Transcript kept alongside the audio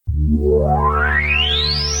Oh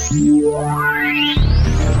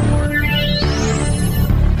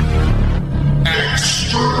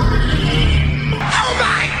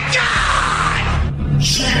my God!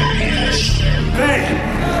 Championship! They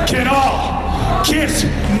can all kiss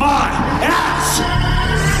my ass!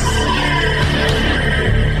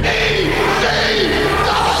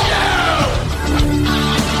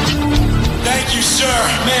 Thank you, sir.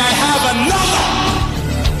 May I have another?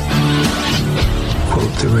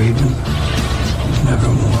 Quote the Raven,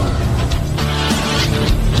 nevermore.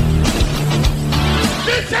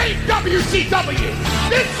 This ain't WCW!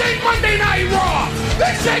 This ain't Monday Night Raw!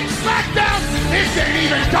 This ain't SmackDown! This ain't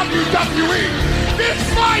even WWE!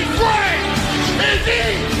 This, my friend, is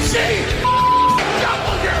ECW!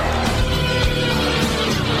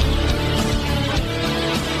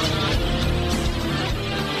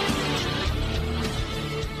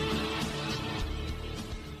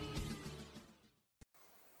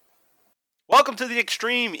 Welcome to the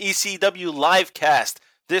Extreme ECW Livecast.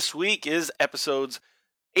 This week is episodes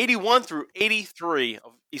 81 through 83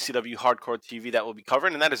 of ECW Hardcore TV that we'll be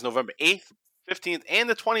covering, and that is November 8th, 15th, and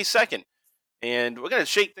the 22nd. And we're going to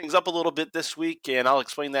shake things up a little bit this week, and I'll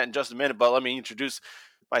explain that in just a minute, but let me introduce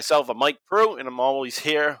myself. I'm Mike Prue, and I'm always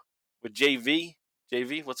here with JV.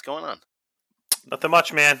 JV, what's going on? Nothing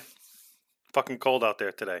much, man. Fucking cold out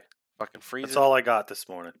there today. Fucking freezing? That's all I got this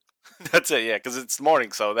morning. That's it, yeah, because it's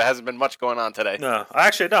morning, so there hasn't been much going on today. No,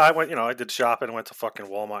 I went, I did shopping, went to fucking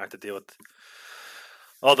Walmart, I had to deal with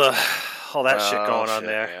all that shit going on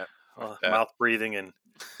there. Yeah. Mouth breathing and,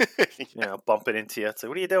 bumping into you. It's like,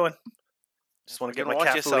 what are you doing? Just want to get my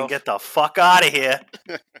cat food and get the fuck out of here.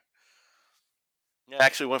 Yeah, I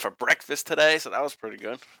actually went for breakfast today, so that was pretty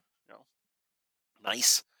good.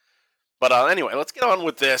 Nice. But anyway, let's get on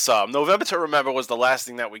with this. November to Remember was the last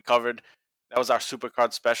thing that we covered. That was our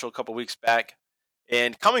Supercard special a couple weeks back.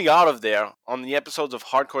 And coming out of there, on the episodes of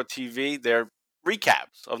Hardcore TV, they're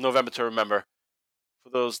recaps of November to Remember for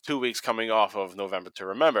those 2 weeks coming off of November to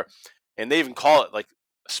Remember. And they even call it like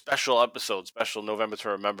a special episode, special November to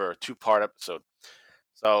Remember, a 2-part episode.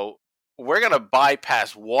 So we're going to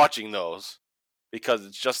bypass watching those because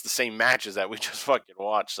it's just the same matches that we just fucking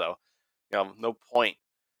watched. So, no point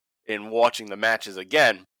in watching the matches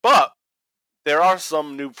again. But there are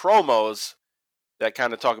some new promos that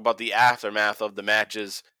kind of talk about the aftermath of the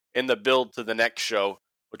matches in the build to the next show,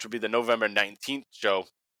 which will be the November 19th show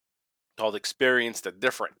called Experience the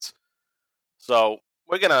Difference. So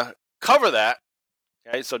we're going to cover that.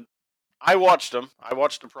 Okay, so I watched them. I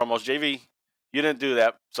watched the promos. JV, you didn't do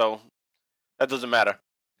that, so that doesn't matter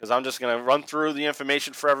because I'm just going to run through the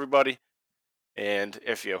information for everybody. And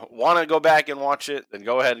if you want to go back and watch it, then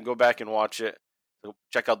go ahead and go back and watch it. So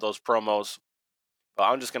check out those promos. But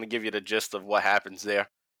I'm just going to give you the gist of what happens there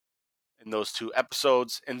in those 2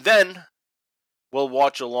 episodes. And then we'll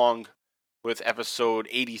watch along with episode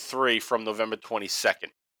 83 from November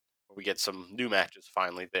 22nd, where we get some new matches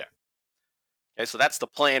finally there. Okay, so that's the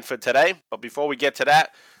plan for today. But before we get to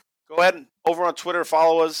that, go ahead and over on Twitter,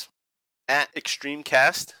 follow us at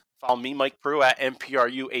ExtremeCast. Follow me, Mike Prue, at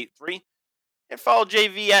MPRU83. And follow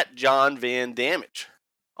JV at John Van Damage.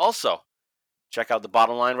 Also, check out the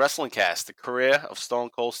Bottom Line Wrestling Cast, the career of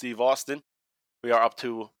Stone Cold Steve Austin. We are up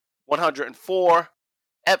to 104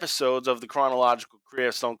 episodes of the chronological career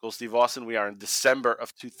of Stone Cold Steve Austin. We are in December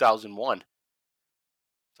of 2001.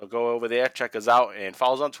 So go over there, check us out, and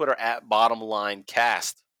follow us on Twitter at Bottom Line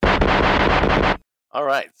Cast. All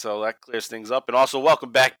right, so that clears things up. And also,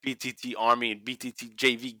 welcome back, BTT Army and BTT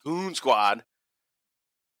JV Goon Squad.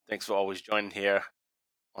 Thanks for always joining here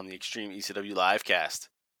on the Extreme ECW Livecast.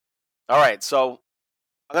 All right, so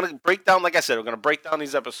I'm going to break down, like I said, we're going to break down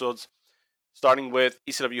these episodes, starting with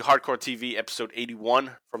ECW Hardcore TV episode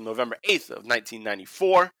 81 from November 8th of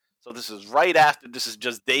 1994. So this is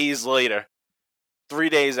just days later, 3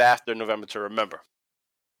 days after November to Remember.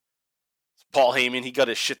 Paul Heyman, he got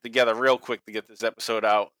his shit together real quick to get this episode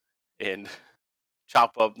out and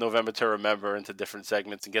chop up November to Remember into different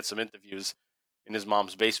segments and get some interviews in his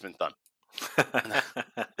mom's basement done.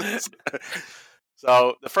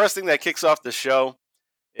 So the first thing that kicks off the show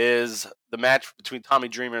is the match between Tommy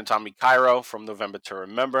Dreamer and Tommy Cairo from November to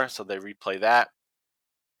Remember. So they replay that.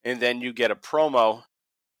 And then you get a promo.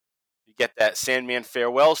 You get that Sandman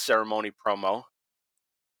farewell ceremony promo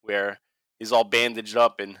where he's all bandaged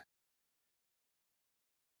up and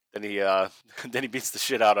then he beats the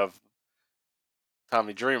shit out of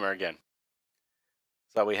Tommy Dreamer again.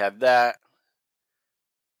 So we had that.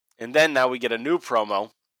 And then now we get a new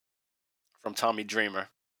promo from Tommy Dreamer.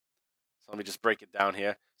 So let me just break it down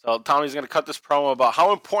here. So Tommy's going to cut this promo about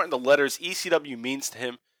how important the letters ECW means to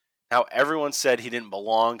him, how everyone said he didn't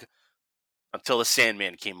belong until the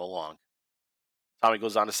Sandman came along. Tommy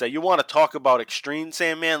goes on to say, you want to talk about extreme,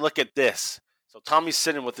 Sandman? Look at this. So Tommy's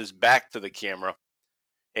sitting with his back to the camera,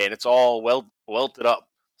 and it's all welted up.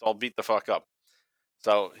 It's all beat the fuck up.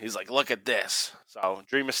 So he's like, look at this. So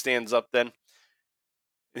Dreamer stands up then,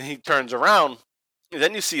 and he turns around, and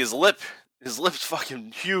then you see his lip. His lip's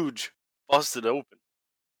fucking huge, busted open.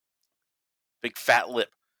 Big fat lip.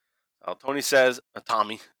 Tony says,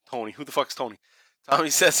 Tony, who the fuck's Tony? Tommy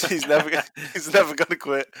says he's never gonna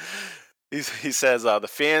quit. He says the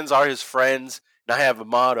fans are his friends, and I have a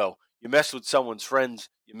motto: you mess with someone's friends,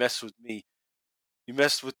 you mess with me. You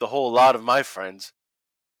messed with the whole lot of my friends.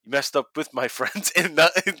 You messed up with my friends. And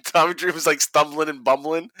Tommy Dreamer's like stumbling and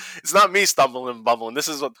bumbling. It's not me stumbling and bumbling. This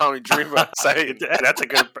is what Tommy Dreamer saying. That's a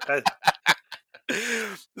good.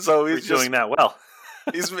 So he's doing that well.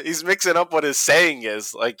 he's mixing up what his saying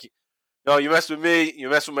is. Like, no, you mess with me, you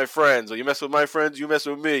mess with my friends. Or you mess with my friends, you mess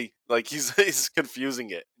with me. Like, he's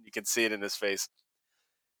confusing it. You can see it in his face.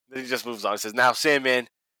 Then he just moves on. He says, now, Sandman,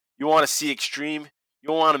 you want to see extreme? You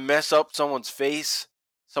don't want to mess up someone's face,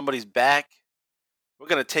 somebody's back? We're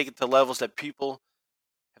going to take it to levels that people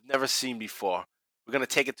have never seen before. We're going to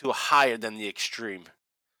take it to a higher than the extreme.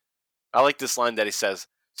 I like this line that he says,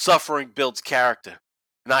 suffering builds character,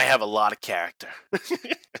 and I have a lot of character.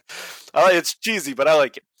 It's cheesy, but I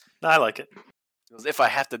like it. I like it. If I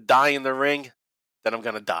have to die in the ring, then I'm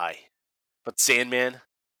going to die. But Sandman,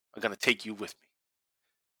 I'm going to take you with me.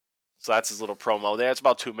 So that's his little promo there. It's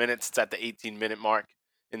about 2 minutes. It's at the 18-minute mark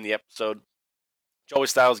in the episode. Joey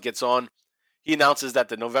Styles gets on. He announces that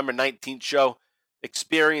the November 19th show,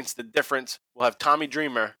 Experience the Difference, will have Tommy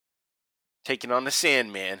Dreamer taking on the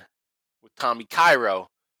Sandman with Tommy Cairo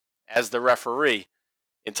as the referee.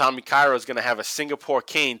 And Tommy Cairo is going to have a Singapore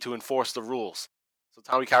cane to enforce the rules. So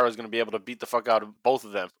Tommy Cairo is going to be able to beat the fuck out of both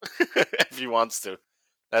of them if he wants to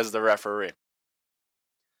as the referee.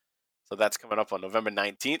 So that's coming up on November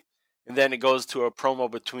 19th. And then it goes to a promo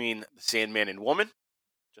between the Sandman and Woman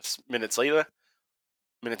just minutes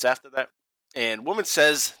after that. And Woman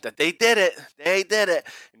says that they did it. They did it.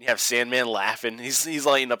 And you have Sandman laughing. He's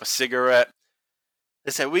lighting up a cigarette.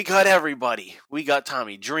 They said, we got everybody. We got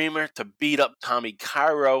Tommy Dreamer to beat up Tommy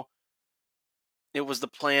Cairo. It was the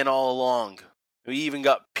plan all along. We even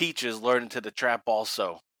got Peaches lured into the trap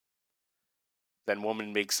also. Then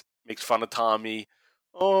Woman makes fun of Tommy.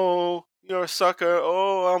 Oh, you're a sucker.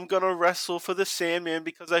 Oh, I'm going to wrestle for the Sandman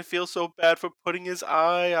because I feel so bad for putting his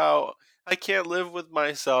eye out. I can't live with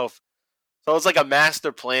myself. So it's like a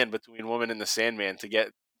master plan between Woman and the Sandman to get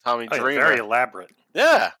Tommy Dreamer. Very elaborate.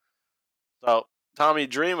 Yeah. So Tommy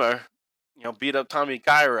Dreamer, beat up Tommy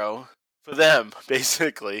Cairo for them,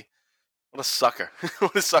 basically. What a sucker.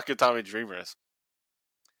 What a sucker Tommy Dreamer is.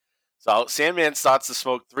 So Sandman starts to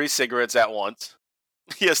smoke 3 cigarettes at once.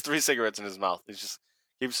 He has 3 cigarettes in his mouth. He just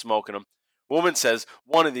keeps smoking them. Woman says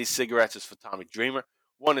one of these cigarettes is for Tommy Dreamer.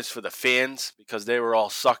 One is for the fans because they were all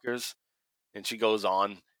suckers. And she goes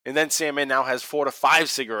on. And then Sandman now has 4 to 5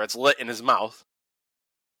 cigarettes lit in his mouth.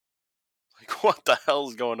 Like, what the hell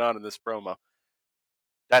is going on in this promo?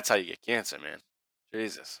 That's how you get cancer, man.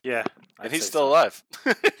 Jesus. Yeah. And he's still alive.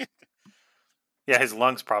 Yeah, his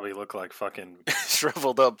lungs probably look like fucking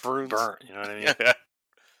shriveled up prunes. Burnt, you know what I mean? Yeah.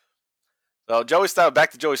 So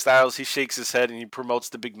back to Joey Styles. He shakes his head and he promotes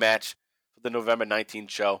the big match for the November 19th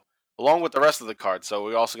show, along with the rest of the card. So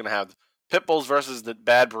we're also going to have Pitbulls versus the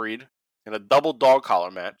Bad Breed in a double dog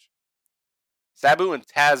collar match. Sabu and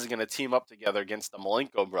Taz are going to team up together against the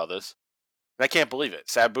Malenko brothers. And I can't believe it.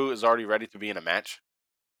 Sabu is already ready to be in a match.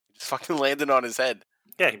 He just fucking landed on his head.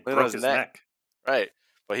 Yeah, he broke his neck. Right.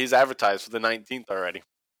 But he's advertised for the 19th already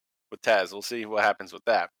with Taz. We'll see what happens with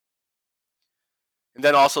that. And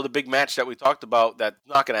then also the big match that we talked about that's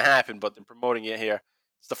not going to happen, but they're promoting it here.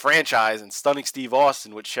 It's the franchise and Stunning Steve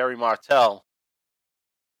Austin with Sherry Martel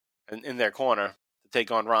in their corner to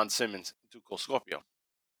take on Ron Simmons and Too Cold Scorpio.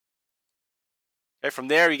 Okay, from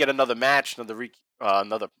there you get another match, another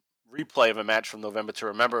replay of a match from November to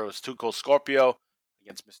Remember. It was Too Cold Scorpio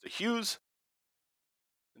against Mr. Hughes.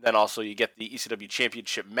 And then also you get the ECW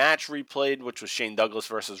Championship match replayed, which was Shane Douglas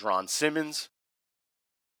versus Ron Simmons.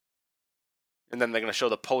 And then they're going to show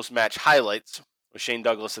the post-match highlights, where Shane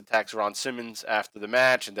Douglas attacks Ron Simmons after the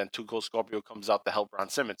match, and then Too Cold Scorpio comes out to help Ron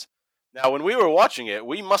Simmons. Now, when we were watching it,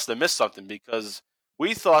 we must have missed something, because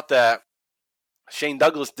we thought that Shane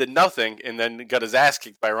Douglas did nothing and then got his ass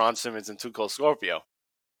kicked by Ron Simmons and Too Cold Scorpio.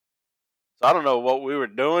 So I don't know what we were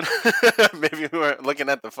doing. Maybe we weren't looking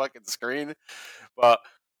at the fucking screen. But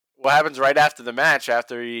what happens right after the match,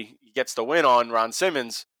 after he gets the win on Ron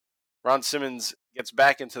Simmons gets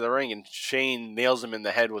back into the ring, and Shane nails him in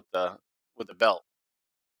the head with the belt.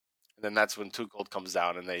 And then that's when Too Cold comes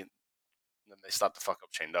down, and they start to fuck up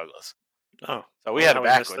Shane Douglas. Oh, so we had it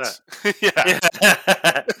backwards.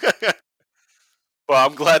 Yeah. Well,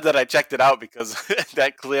 I'm glad that I checked it out because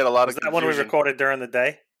that cleared a lot of confusion. Was that one we recorded during the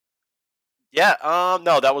day? Yeah.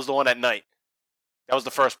 No, that was the one at night. That was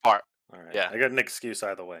the first part. All right. Yeah. I got an excuse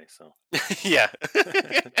either way. So. Yeah.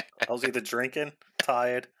 I was either drinking,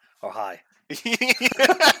 tired, or high.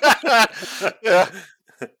 Yeah.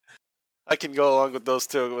 I can go along with those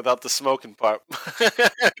two without the smoking part.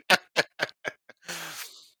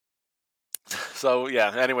 So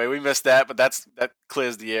yeah. Anyway, we missed that, but that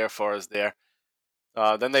clears the air for us there.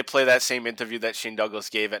 Then they play that same interview that Shane Douglas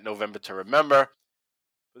gave at November to Remember.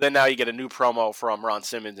 But then now you get a new promo from Ron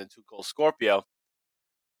Simmons and Too Cold Scorpio.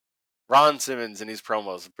 Ron Simmons and his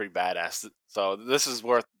promos are pretty badass. So this is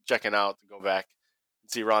worth checking out to go back and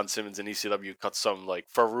see Ron Simmons and ECW cut some like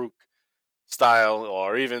Farouk style,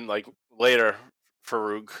 or even like later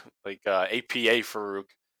Farouk, like APA Farouk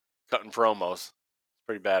cutting promos. It's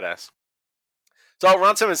pretty badass. So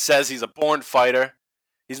Ron Simmons says he's a born fighter.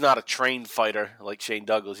 He's not a trained fighter like Shane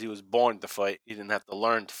Douglas. He was born to fight. He didn't have to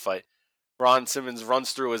learn to fight. Ron Simmons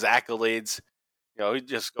runs through his accolades. You know, he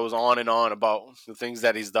just goes on and on about the things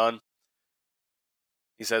that he's done.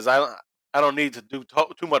 He says, I don't need to do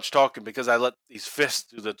too much talking because I let these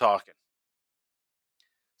fists do the talking.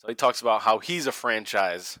 So he talks about how he's a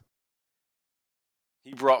franchise.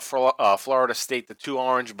 He brought Florida State to 2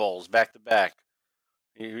 Orange Bowls back to back.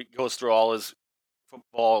 He goes through all his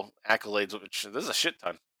football accolades, which there's a shit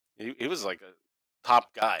ton. He was like a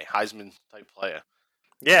top guy, Heisman type player.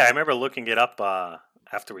 Yeah, I remember looking it up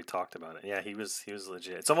after we talked about it. Yeah, he was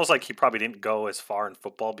legit. It's almost like he probably didn't go as far in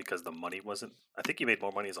football because the money wasn't. I think he made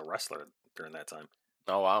more money as a wrestler during that time.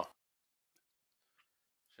 Oh wow.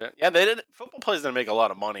 Shit. Yeah, they didn't. Football players didn't make a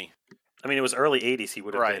lot of money. I mean, it was early '80s. He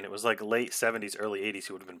would have Right. been. It was like late '70s, early '80s.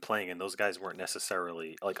 He would have been playing, and those guys weren't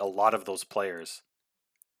necessarily like a lot of those players.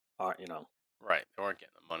 Are Right, they weren't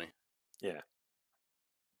getting the money. Yeah.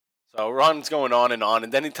 So Ron's going on,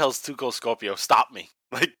 and then he tells Too Cold Scorpio, "Stop me!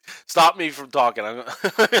 Like, stop me from talking. I'm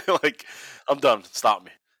like, I'm done. Stop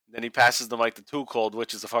me." And then he passes the mic to Too Cold,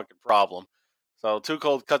 which is a fucking problem. So Too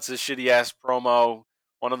Cold cuts his shitty ass promo.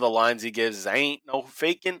 One of the lines he gives is, "I ain't no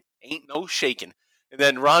faking, ain't no shaking." And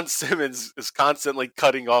then Ron Simmons is constantly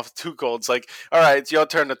cutting off Too Cold. It's like, all right, it's your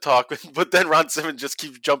turn to talk. But then Ron Simmons just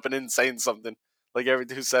keeps jumping in and saying something like every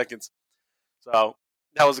 2 seconds. So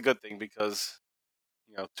that was a good thing because,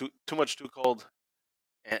 too much Too Cold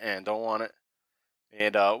and don't want it.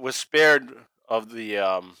 And was spared of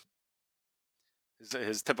the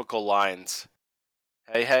his typical lines.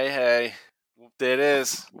 Hey, hey, hey. Whoop, there it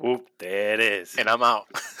is. Whoop, there it is. And I'm out.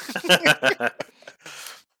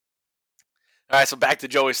 All right, so back to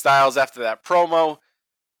Joey Styles after that promo.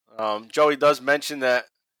 Joey does mention that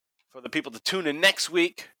for the people to tune in next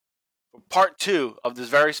week for part 2 of this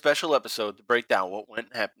very special episode to break down what went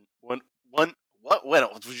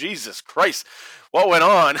Jesus Christ, what went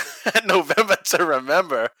on at November to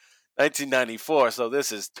Remember 1994. So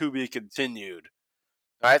this is to be continued.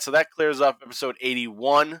 All right, so that clears up episode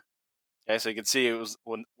 81. Okay, so you can see it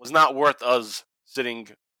was not worth us sitting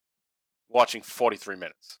watching 43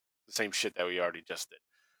 minutes. The same shit that we already just did.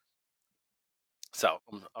 So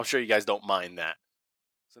I'm sure you guys don't mind that.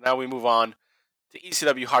 So now we move on to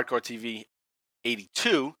ECW Hardcore TV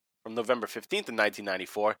 82 from November 15th of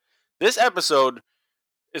 1994. This episode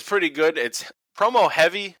is pretty good. It's promo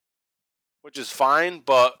heavy, which is fine,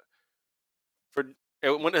 but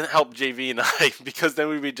it wouldn't help JV and I because then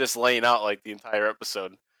we'd be just laying out like the entire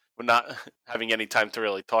episode. We're not having any time to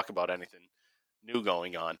really talk about anything new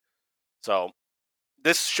going on. So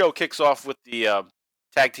this show kicks off with the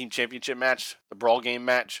Tag Team Championship match, the Brawl Game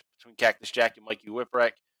match between Cactus Jack and Mikey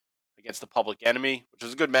Whipwreck against the Public Enemy, which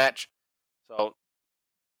was a good match. So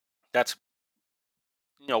that's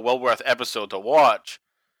well worth episode to watch.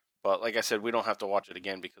 But like I said, we don't have to watch it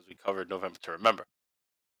again because we covered November to Remember.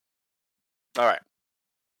 All right.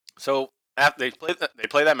 So after they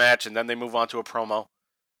play that match, and then they move on to a promo.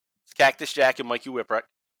 It's Cactus Jack and Mikey Whipwreck.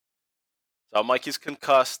 So Mikey's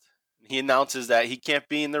concussed. He announces that he can't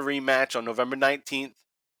be in the rematch on November 19th.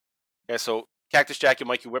 Okay, so Cactus Jack and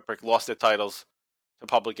Mikey Whipwreck lost their titles to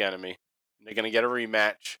Public Enemy. And they're going to get a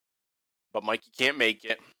rematch. But Mikey can't make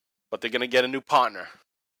it. But they're going to get a new partner.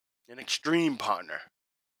 An extreme partner.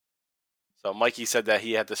 So Mikey said that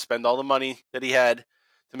he had to spend all the money that he had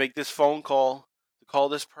to make this phone call, to call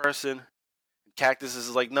this person. And Cactus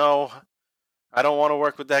is like, no, I don't want to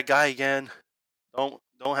work with that guy again. Don't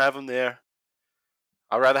have him there.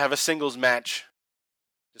 I'd rather have a singles match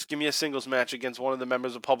Just give me a singles match against one of the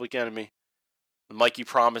members of Public Enemy. And Mikey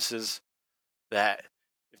promises that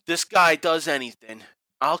if this guy does anything,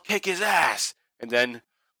 I'll kick his ass. And then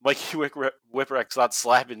Mikey Whipwreck starts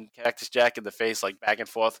slapping Cactus Jack in the face, like back and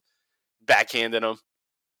forth, backhanding him.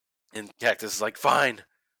 And Cactus is like, fine,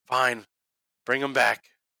 bring him back.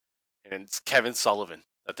 And it's Kevin Sullivan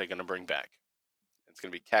that they're going to bring back. It's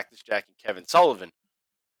going to be Cactus Jack and Kevin Sullivan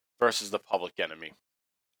versus the Public Enemy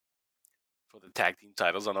for the tag team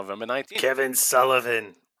titles on November 19th. Kevin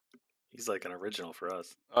Sullivan. He's like an original for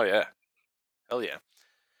us. Oh, yeah. Hell yeah.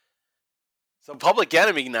 So Public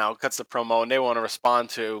Enemy now cuts the promo, and they want to respond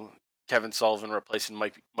to Kevin Sullivan replacing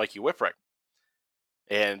Mikey Whipwreck.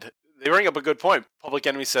 And they bring up a good point. Public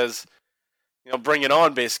Enemy says, bring it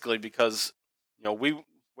on, basically, because,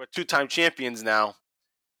 we're two-time champions now.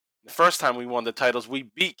 The first time we won the titles, we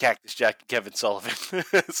beat Cactus Jack and Kevin Sullivan.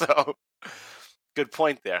 So, good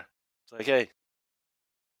point there. It's like, hey,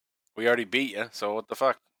 we already beat you, so what the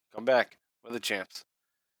fuck? Come back. We're the champs.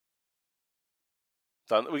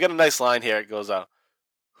 So we got a nice line here. It goes,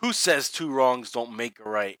 who says two wrongs don't make a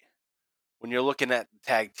right? When you're looking at the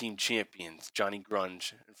tag team champions, Johnny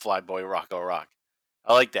Grunge and Flyboy Rocco Rock.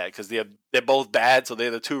 I like that because they're both bad, so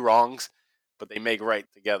they're the two wrongs, but they make right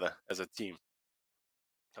together as a team.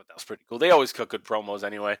 I thought that was pretty cool. They always cut good promos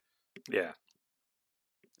anyway. Yeah.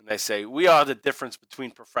 And they say, we are the difference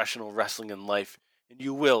between professional wrestling and life, and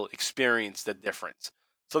you will experience the difference.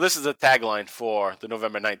 So this is a tagline for the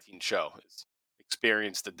November 19th show. Is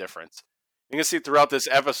experience the difference. You can see throughout this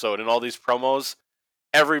episode and all these promos,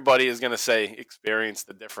 everybody is going to say experience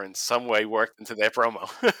the difference. Some way worked into their promo.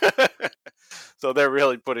 So they're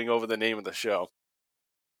really putting over the name of the show.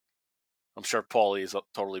 I'm sure Paulie is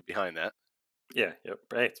totally behind that. Yeah, yep.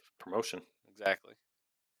 Hey, it's promotion. Exactly.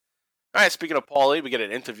 All right, speaking of Paulie, we get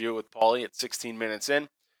an interview with Paulie at 16 minutes in.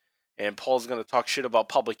 And Paul's going to talk shit about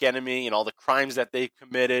Public Enemy and all the crimes that they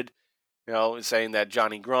committed. Saying that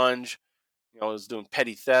Johnny Grunge, is doing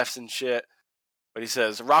petty thefts and shit. But he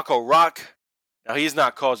says, Rocco Rock, now he's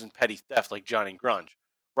not causing petty theft like Johnny Grunge.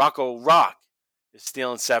 Rocco Rock is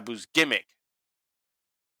stealing Sabu's gimmick.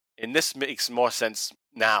 And this makes more sense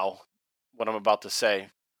now, what I'm about to say,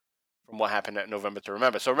 from what happened at November to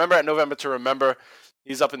Remember. So remember at November to Remember,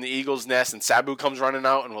 he's up in the Eagle's nest and Sabu comes running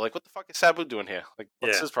out and we're like, what the fuck is Sabu doing here? Like,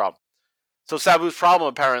 what's his problem? So Sabu's problem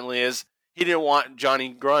apparently is he didn't want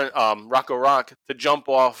Rocco Rock to jump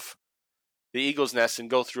off the Eagle's nest and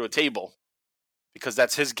go through a table because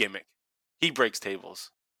that's his gimmick. He breaks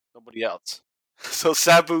tables, nobody else. So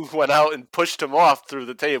Sabu went out and pushed him off through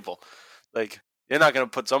the table. Like, you're not going to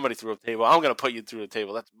put somebody through a table. I'm going to put you through a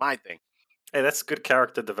table. That's my thing. Hey, that's good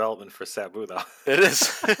character development for Sabu, though. It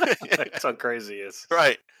is. That's how crazy he is.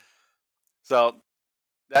 Right. So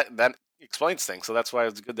that explains things. So that's why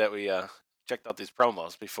it's good that we checked out these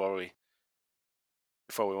promos before we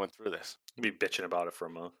went through this. You'd be bitching about it for a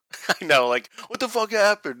month. I know, like, what the fuck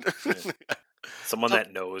happened? Yeah. Someone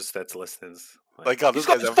that knows that's listening. Like, oh, these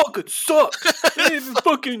guys fucking suck. They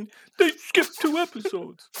skipped 2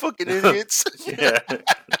 episodes. Fucking idiots. Yeah.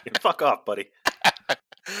 Fuck off, buddy.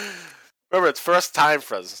 Remember, it's first time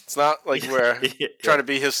for us. It's not like we're trying to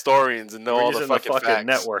be historians and know all the fucking facts.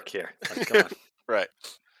 Network here. Like, come on. Right.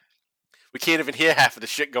 We can't even hear half of the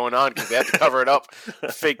shit going on because they have to cover it up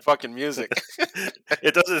with fake fucking music.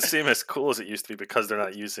 It doesn't seem as cool as it used to be because they're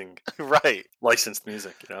not using licensed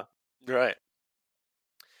music, Right.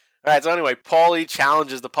 All right, so anyway, Paulie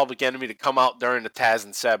challenges the Public Enemy to come out during the Taz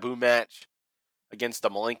and Sabu match against the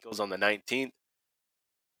Malenkos on the 19th.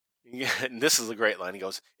 And this is a great line. He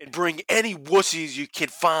goes, and bring any wussies you can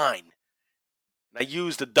find. And I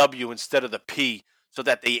use the W instead of the P so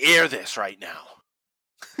that they air this right now.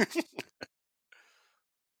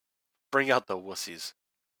 Bring out the wussies.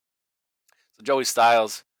 So Joey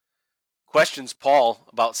Styles questions Paul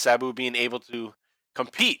about Sabu being able to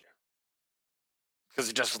compete because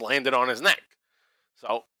he just landed on his neck.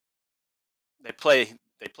 So they play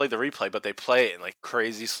the replay, but they play it in like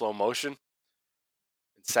crazy slow motion.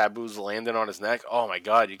 And Sabu's landing on his neck. Oh my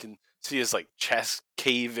god, you can see his like chest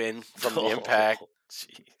cave in from the impact.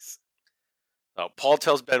 Jeez. So Paul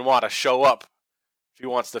tells Benoit to show up if he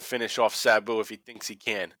wants to finish off Sabu if he thinks he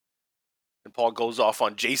can. And Paul goes off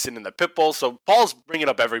on Jason and the Pitbull. So Paul's bringing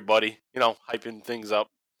up everybody, hyping things up,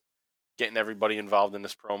 getting everybody involved in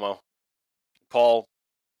this promo. Paul,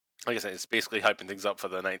 like I said, is basically hyping things up for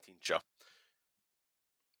the 19th show.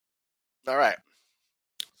 All right.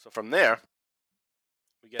 So from there,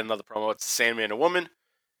 we get another promo. It's Sandman and Woman.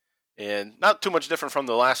 And not too much different from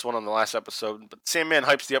the last one on the last episode. But Sandman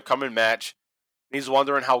hypes the upcoming match. And he's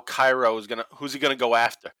wondering how Cairo is who's he going to go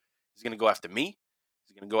after? Is he going to go after me?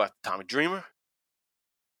 Is he going to go after Tommy Dreamer?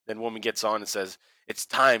 Then woman gets on and says, "It's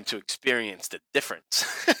time to experience the difference."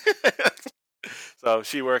 So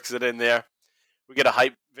she works it in there. We get a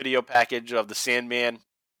hype video package of the Sandman.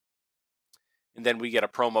 And then we get a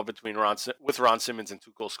promo between Ron Simmons and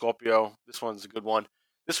Too Cold Scorpio. This one's a good one.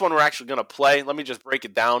 This one we're actually going to play. Let me just break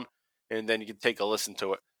it down, and then you can take a listen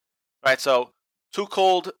to it. All right, so Too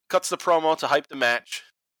Cold cuts the promo to hype the match.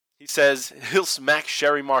 He says he'll smack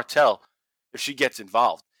Sherry Martel if she gets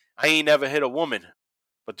involved. I ain't never hit a woman,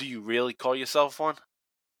 but do you really call yourself one?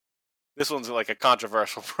 This one's like a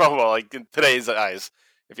controversial promo, like in today's eyes.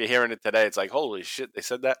 If you're hearing it today, it's like, holy shit, they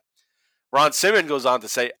said that? Ron Simmons goes on to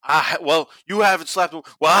say, well, you haven't slapped him.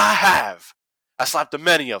 Well, I have. I slapped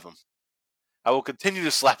many of them. I will continue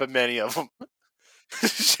to slap many of them.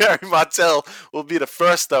 Sherry Martel will be the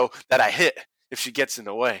first, though, that I hit if she gets in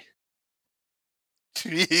the way.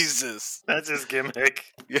 Jesus. That's his gimmick.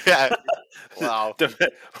 Yeah. Wow.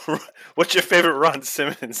 What's your favorite Ron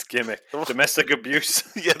Simmons gimmick? Domestic abuse?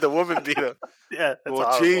 Yeah, the woman beater. Yeah, that's well,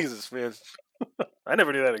 horrible. Jesus, man. I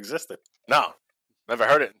never knew that existed. No. Never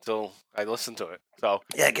heard it until I listened to it. So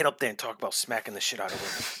yeah, get up there and talk about smacking the shit out of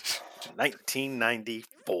women.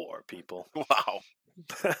 1994, people. Wow.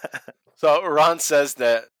 So Ron says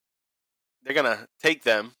that they're gonna take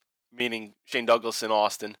them, meaning Shane Douglas and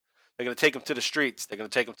Austin. They're gonna take them to the streets. They're gonna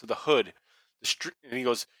take them to the hood. The street, and he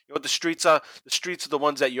goes, "You know what the streets are? The streets are the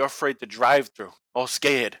ones that you're afraid to drive through. All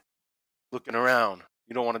scared, looking around.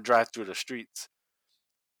 You don't want to drive through the streets."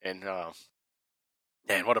 And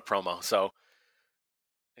man, what a promo! So.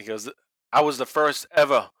 He goes, I was the first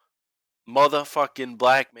ever motherfucking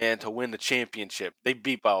black man to win the championship. They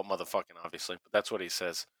beep out motherfucking, obviously, but that's what he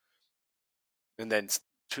says. And then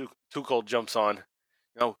Too Cold jumps on.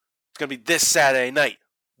 You know, it's going to be this Saturday night.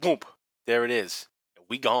 Boom. There it is.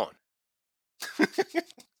 We gone.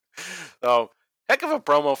 So, heck of a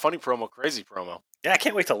promo, funny promo, crazy promo. Yeah, I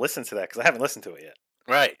can't wait to listen to that because I haven't listened to it yet.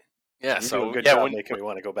 Right. Yeah, you so do a good job job making me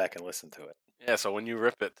want to go back and listen to it. Yeah, so when you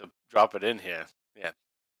rip it to drop it in here, yeah.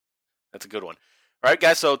 That's a good one. All right,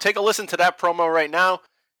 guys, so take a listen to that promo right now,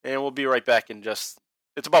 and we'll be right back in just...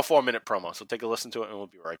 It's about 4-minute promo, so take a listen to it, and we'll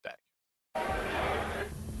be right back.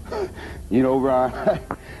 You know, Ron,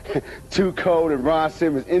 Too Cold and Ron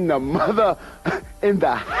Simmons in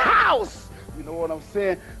the house. You know what I'm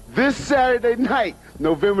saying? This Saturday night,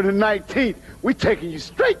 November the 19th, we taking you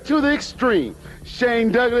straight to the extreme.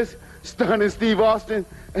 Shane Douglas, stunning Steve Austin,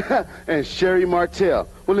 and Sherry Martel.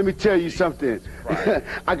 Well, let me tell you something. Right.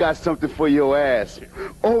 I got something for your ass.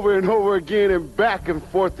 Over and over again and back and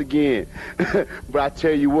forth again. But I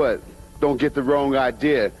tell you what, don't get the wrong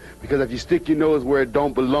idea. Because if you stick your nose where it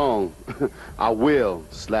don't belong, I will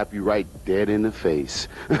slap you right dead in the face.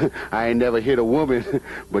 I ain't never hit a woman,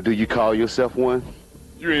 but do you call yourself one?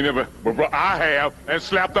 You ain't never, but I have, and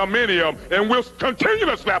slapped a many of them, and will continue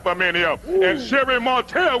to slap a many of them. And Sherry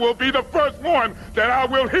Martel will be the first one that I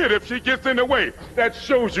will hit if she gets in the way. That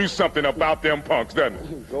shows you something about them punks, doesn't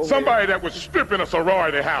it? Somebody that was stripping a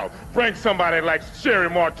sorority house, bring somebody like Sherry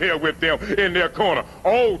Martel with them in their corner.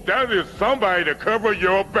 Oh, that is somebody to cover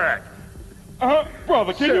your back.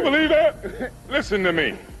 Brother, can you believe that? Listen to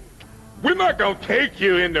me. We're not going to take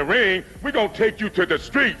you in the ring. We're going to take you to the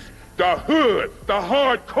streets. The hood, the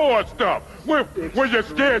hardcore stuff, where you're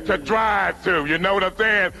scared to drive through, you know what I'm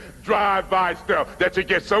saying? Drive-by stuff that you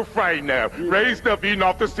get so frightened of. Raised up eating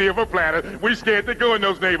off the silver platter, we scared to go in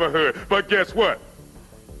those neighborhoods. But guess what?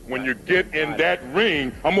 When you get in that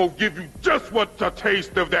ring, I'm gonna give you just what the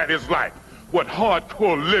taste of that is like. What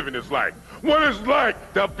hardcore living is like. What it's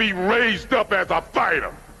like to be raised up as a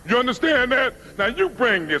fighter. You understand that? Now you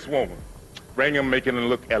bring this woman. Bring her making her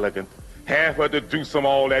look elegant. Have her to do some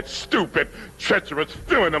all that stupid, treacherous,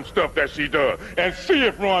 feeling them stuff that she does. And see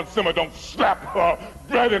if Ron Simmons don't slap her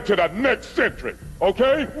right into the next century.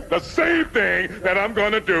 Okay? The same thing that I'm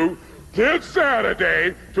going to do this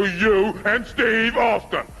Saturday to you and Steve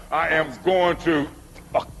Austin. I am going to...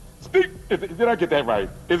 Steve, did I get that right?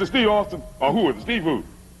 Is it Steve Austin? Or who is it? Steve who?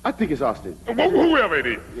 I think it's Austin. Whoever it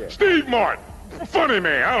is. Yeah. Steve Martin. Funny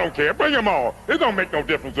man. I don't care. Bring them all. It don't make no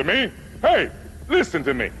difference to me. Hey, listen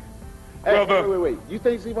to me. Hey, wait. You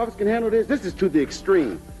think Steve Austin can handle this? This is to the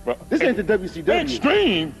extreme. This ain't the WCW.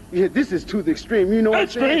 Extreme? Yeah, this is to the extreme. You know what I'm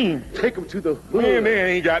saying? Extreme? Take him to the hood. Man, they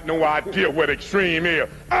ain't got no idea what extreme is.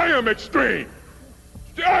 I am extreme.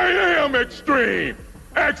 I am extreme.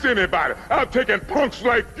 Ask anybody. I've taken punks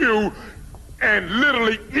like you and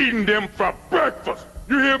literally eaten them for breakfast.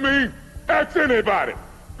 You hear me? Ask anybody.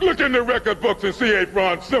 Look in the record books and see if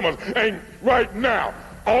Ron Simmons ain't right now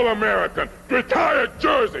All-American, retired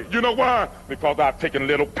jersey. You know why? Because I've taken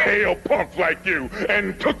little pale punks like you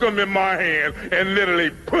and took them in my hand and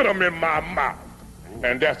literally put them in my mouth.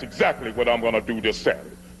 And that's exactly what I'm gonna do this Saturday.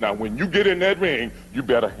 Now, when you get in that ring, you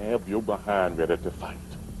better have your behind ready to fight.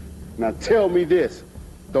 Now tell me this,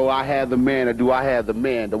 though I have the man, or do I have the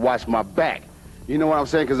man to watch my back? You know what I'm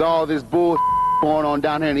saying? Because all this bull going on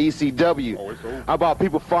down here in ECW. Oh, it's over. About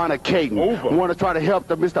people fornicating. Over. Want to try to help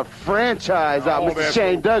the Mr. Franchise out, Oh, Mr. that's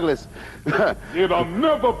Shane over. Douglas. It'll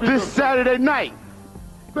never be This the Saturday night,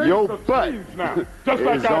 things your have butt changed now. Just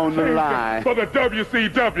like is I on the changed it line. for the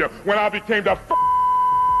WCW when I became the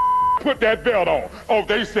put that belt on. Oh,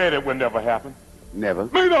 they said it would never happen. Never.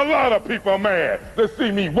 Made a lot of people mad to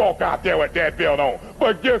see me walk out there with that belt on.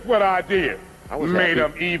 But guess what I did? I was made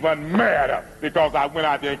happy. them even madder because I went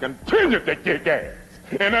out there and continued to kick ass.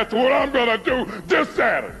 And that's what I'm gonna do this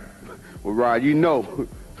Saturday. Well, Rod, you know,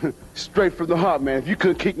 straight from the heart, man, if you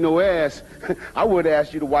couldn't kick no ass, I would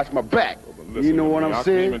ask you to watch my back. Listen You know to what me. I'm I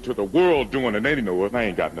saying? came into the world doing it. They didn't know it. I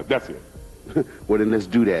ain't got nothing. That's it. Well, then let's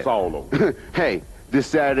do that. It's all over. Hey, this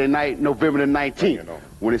Saturday night, November the 19th, You know.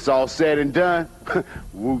 when it's all said and done,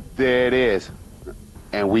 whoop, there it is.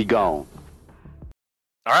 And we gone.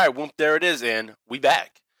 All right, whoop, there it is, and we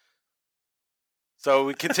back. So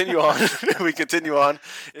we continue on. We continue on.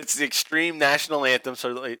 It's the Extreme National Anthem,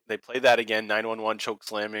 so they play that again, 911 choke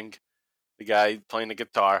slamming, the guy playing the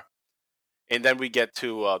guitar. And then we get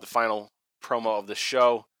to the final promo of the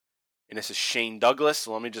show, and this is Shane Douglas.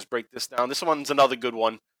 So let me just break this down. This one's another good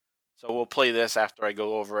one, so we'll play this after I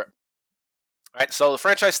go over it. All right, so the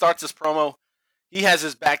franchise starts this promo. He has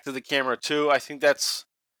his back to the camera, too. I think that's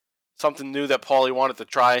something new that Paulie wanted to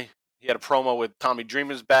try. He had a promo with Tommy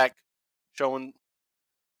Dreamer's back showing,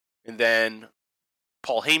 and then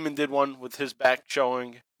Paul Heyman did one with his back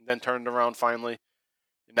showing, and then turned around finally.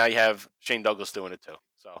 And now you have Shane Douglas doing it, too.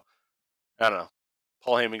 So, I don't know.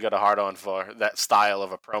 Paul Heyman got a hard-on for that style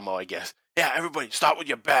of a promo, I guess. Yeah, everybody start with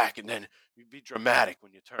your back, and then you be dramatic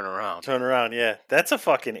when you turn around. Turn around, yeah. That's a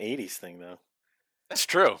fucking 80s thing, though. That's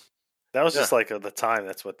true. That was just Yeah. like at the time,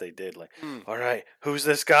 that's what they did. Like, all right, who's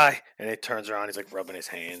this guy? And he turns around, he's like rubbing his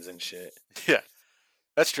hands and shit. Yeah,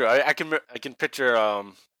 that's true. I can picture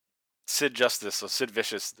Sid Justice or Sid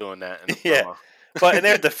Vicious doing that. In the Yeah. promo. But in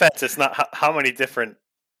their defense, it's not how many different.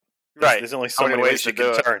 Right. There's only so How many many ways ways you to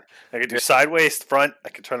do can it. turn. I could do sideways, front. I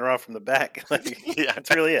could turn around from the back. Like, Yeah. that's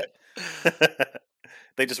really it.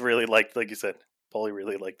 They just really liked, like you said, Paulie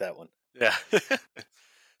really liked that one. Yeah.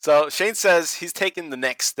 So Shane says he's taking the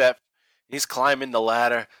next step. He's climbing the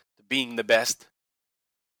ladder to being the best.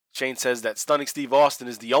 Shane says that Stunning Steve Austin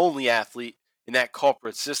is the only athlete in that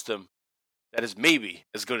corporate system that is maybe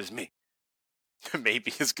as good as me.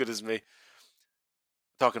 Maybe as good as me.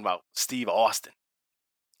 Talking about Steve Austin.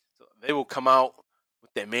 So they will come out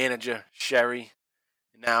with their manager, Sherry.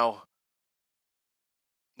 And now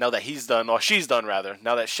that he's done, or she's done rather,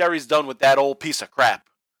 now that Sherry's done with that old piece of crap,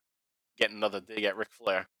 getting another dig at Ric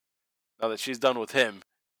Flair. Now that she's done with him,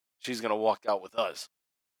 she's going to walk out with us.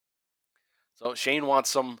 So Shane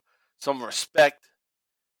wants some respect.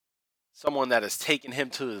 Someone that has taken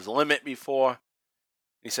him to his limit before.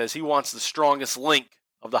 He says he wants the strongest link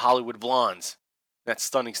of the Hollywood Blondes. That's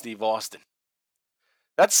Stunning Steve Austin.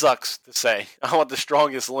 That sucks to say. I want the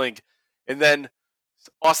strongest link. And then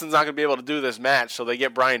Austin's not going to be able to do this match, so they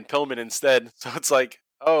get Brian Pillman instead. So it's like,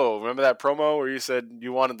 oh, remember that promo where you said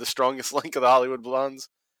you wanted the strongest link of the Hollywood Blondes?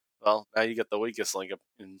 Well, now you get the weakest link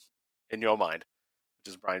in your mind,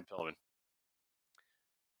 which is Brian Pillman.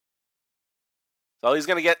 So he's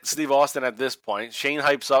going to get Steve Austin at this point. Shane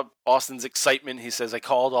hypes up Austin's excitement. He says, I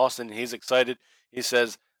called Austin, and he's excited. He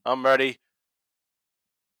says, I'm ready.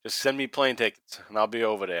 Just send me plane tickets, and I'll be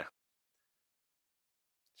over there.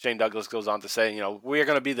 Shane Douglas goes on to say, we're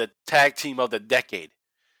going to be the tag team of the decade.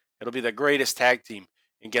 It'll be the greatest tag team.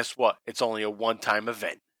 And guess what? It's only a one-time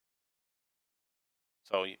event.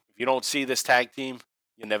 So if you don't see this tag team,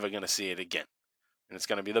 you're never going to see it again. And it's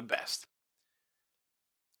going to be the best.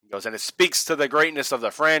 He goes, and it speaks to the greatness of the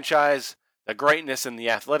franchise, the greatness and the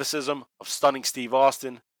athleticism of Stunning Steve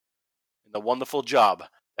Austin, and the wonderful job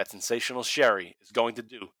that Sensational Sherry is going to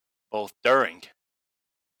do both during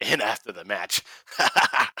and after the match.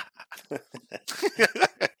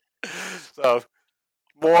 So,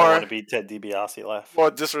 I want to be Ted DiBiase laugh.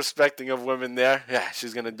 more disrespecting of women there. Yeah,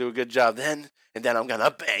 she's going to do a good job then, and then I'm going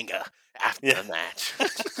to bang her after the match.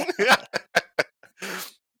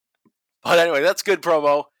 But anyway, that's good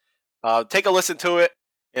promo. Take a listen to it,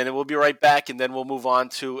 and we'll be right back, and then we'll move on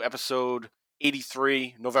to episode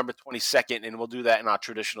 83, November 22nd, and we'll do that in our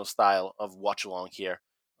traditional style of watch-along here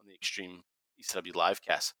on the Extreme ECW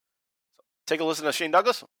Livecast. So take a listen to Shane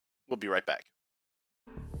Douglas. We'll be right back.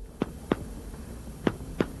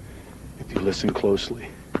 If you listen closely,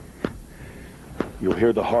 you'll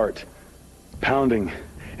hear the heart pounding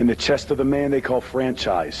in the chest of the man they call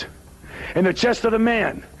franchise. In the chest of the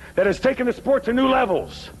man that has taken the sport to new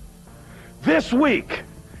levels. This week,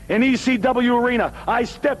 in ECW Arena, I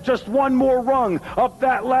step just one more rung up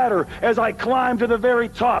that ladder as I climb to the very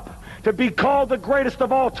top. To be called the greatest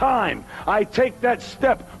of all time, I take that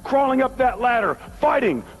step, crawling up that ladder,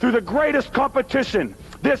 fighting through the greatest competition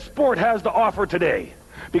this sport has to offer today.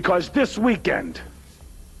 Because this weekend,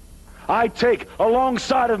 I take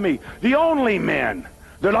alongside of me the only man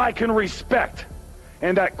that I can respect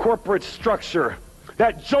in that corporate structure,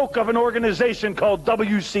 that joke of an organization called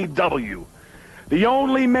WCW. The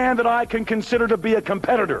only man that I can consider to be a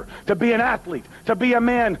competitor, to be an athlete, to be a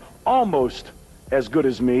man almost as good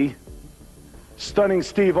as me. Stunning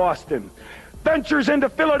Steve Austin ventures into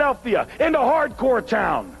Philadelphia, into hardcore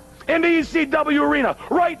town, into ECW Arena,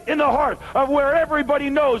 right in the heart of where everybody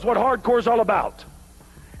knows what hardcore's all about.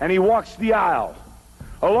 And he walks the aisle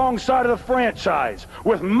alongside of the franchise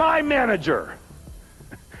with my manager,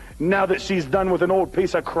 now that she's done with an old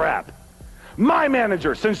piece of crap. My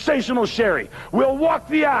manager, Sensational Sherry, will walk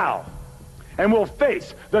the aisle and will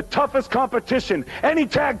face the toughest competition any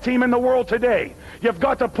tag team in the world today. You've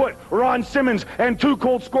got to put Ron Simmons and Too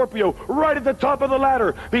Cold Scorpio right at the top of the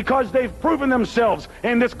ladder because they've proven themselves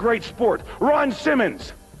in this great sport. Ron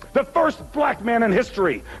Simmons, the first black man in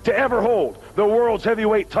history to ever hold the world's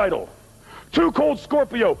heavyweight title. Too Cold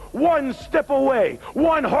Scorpio, one step away,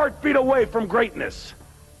 one heartbeat away from greatness.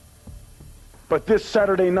 But this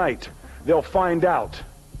Saturday night, they'll find out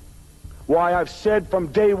why I've said from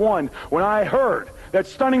day one, when I heard that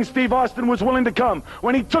Stunning Steve Austin was willing to come,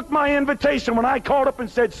 when he took my invitation, when I called up and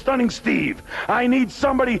said, Stunning Steve, I need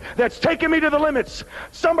somebody that's taken me to the limits,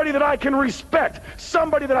 somebody that I can respect,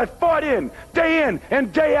 somebody that I fought in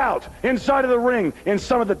and day out inside of the ring in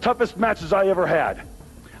some of the toughest matches I ever had.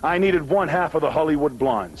 I needed one half of the Hollywood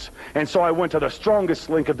Blondes. And so I went to the strongest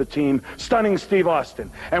link of the team, Stunning Steve Austin.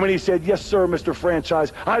 And when he said, yes, sir, Mr.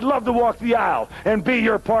 Franchise, I'd love to walk the aisle and be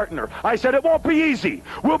your partner, I said, it won't be easy.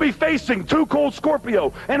 We'll be facing Too Cold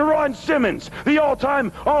Scorpio and Ron Simmons, the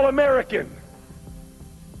all-time All-American.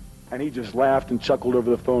 And he just laughed and chuckled over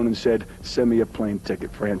the phone and said, send me a plane ticket,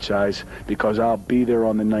 Franchise, because I'll be there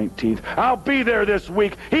on the 19th. I'll be there this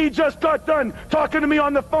week. He just got done talking to me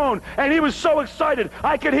on the phone, and he was so excited,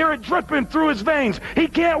 I could hear it dripping through his veins. He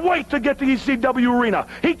can't wait to get to ECW Arena.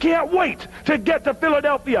 He can't wait to get to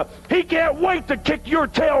Philadelphia. He can't wait to kick your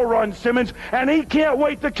tail, Ron Simmons, and he can't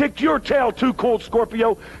wait to kick your tail, Too Cold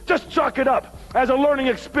Scorpio. Just chalk it up as a learning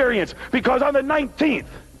experience, because on the 19th,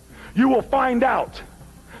 you will find out,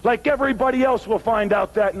 like everybody else will find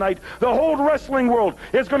out that night, the whole wrestling world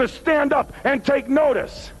is going to stand up and take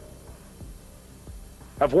notice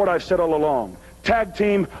of what I've said all along. Tag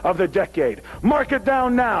team of the decade. Mark it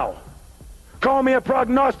down now. Call me a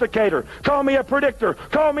prognosticator. Call me a predictor.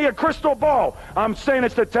 Call me a crystal ball. I'm saying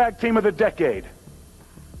it's the tag team of the decade.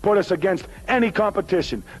 Put us against any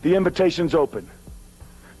competition. The invitation's open.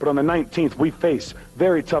 But on the 19th, we face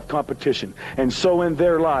very tough competition. And so in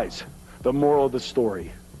there lies the moral of the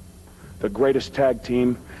story. The greatest tag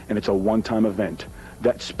team, and it's a one-time event.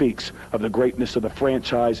 That speaks of the greatness of the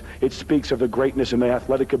franchise. It speaks of the greatness and the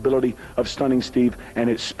athletic ability of Stunning Steve,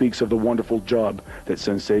 and it speaks of the wonderful job that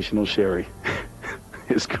Sensational Sherry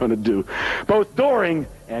is going to do, both during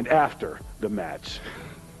and after the match.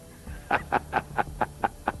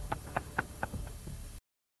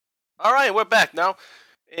 All right, we're back now,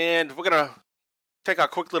 and we're going to take our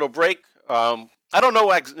quick little break. I don't know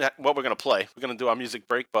what we're going to play. We're going to do our music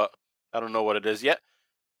break, but I don't know what it is yet.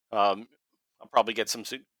 I'll probably get some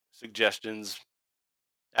suggestions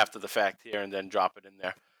after the fact here and then drop it in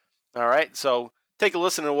there. All right, so take a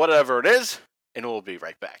listen to whatever it is, and we'll be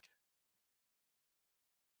right back.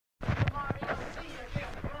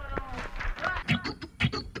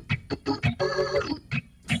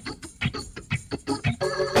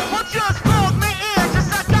 What just pulled me in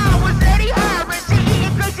just like I was Eddie Harris. She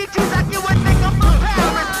eating crazy cheese like you would think I'm from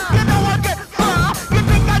Paris. You know I get fly, you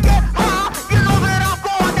think I get high. You know that I'm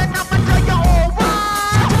going and I'm gonna tell you all why.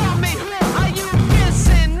 So tell me, are you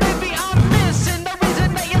missing? Maybe I'm missing the reason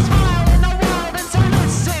that you're smiling around and so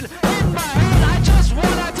listen. In my head, I just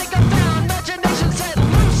wanna take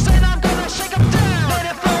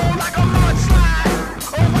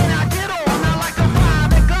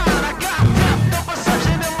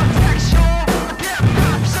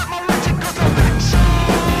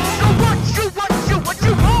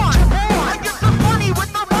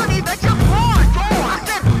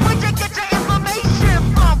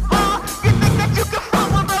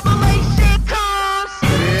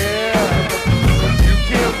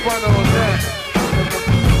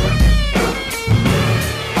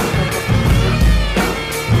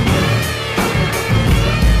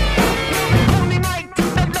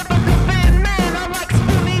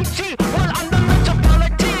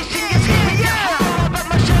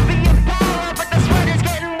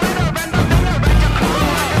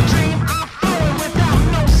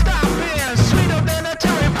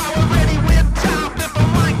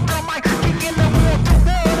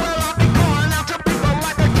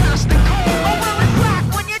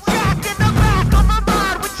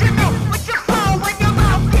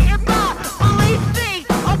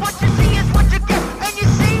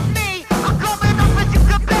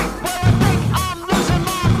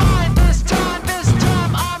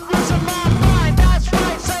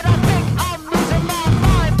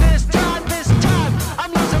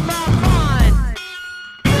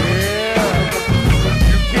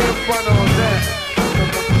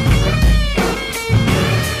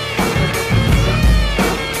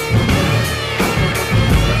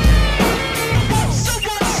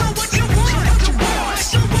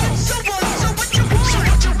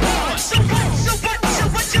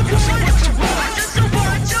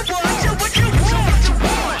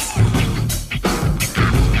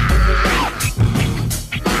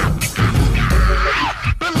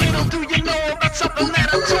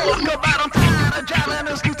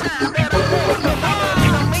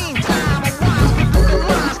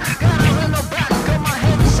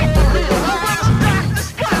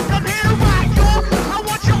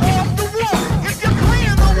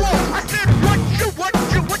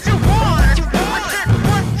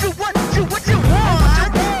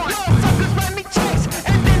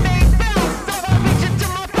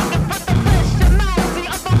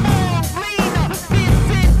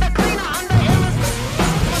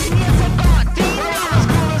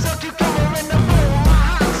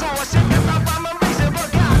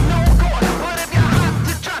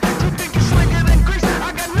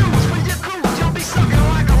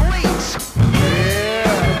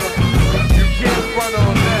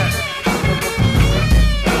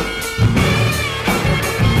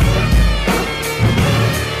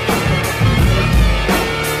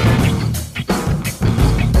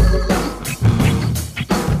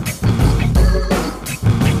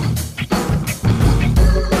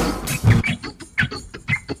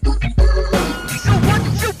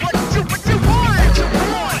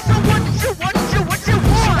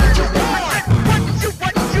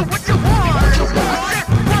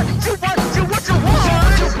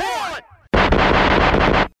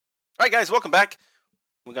All right, guys, welcome back.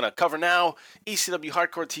 We're going to cover now ECW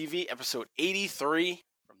Hardcore TV, episode 83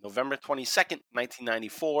 from November 22nd,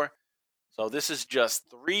 1994. So this is just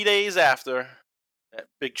 3 days after that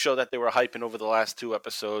big show that they were hyping over the last two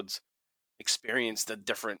episodes experienced a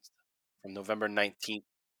difference from November 19th.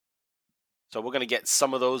 So we're going to get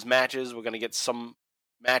some of those matches. We're going to get some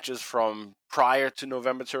matches from prior to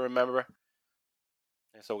November to Remember.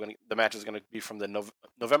 And so the match is going to be from the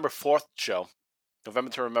November 4th show.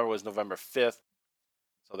 November to Remember was November 5th.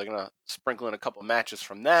 So they're going to sprinkle in a couple of matches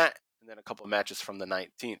from that, and then a couple of matches from the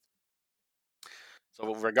 19th.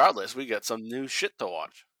 So regardless, we got some new shit to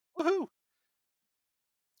watch. Woohoo!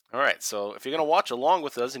 All right, so if you're going to watch along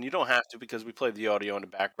with us, and you don't have to because we played the audio in the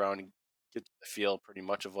background and get the feel pretty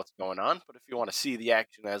much of what's going on, but if you want to see the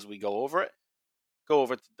action as we go over it, go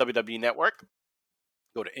over to WWE Network,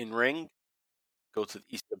 go to In-Ring, go to the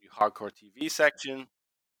ECW Hardcore TV section,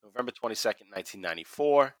 November 22nd,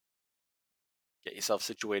 1994. Get yourself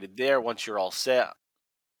situated there. Once you're all set,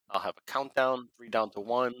 I'll have a countdown, 3 down to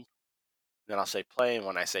 1. Then I'll say play, and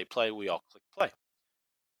when I say play, we all click play.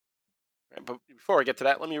 Right, but before I get to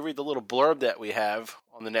that, let me read the little blurb that we have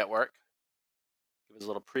on the network. Give us a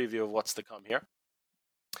little preview of what's to come here.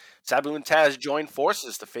 Sabu and Taz join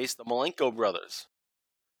forces to face the Malenko brothers.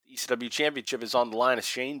 The ECW Championship is on the line as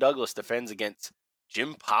Shane Douglas defends against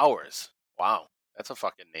Jim Powers. Wow, that's a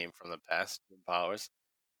fucking name from the past, Jim Powers.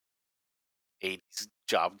 80s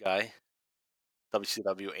job guy,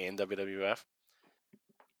 WCW and WWF.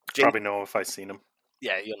 Probably know if I seen him.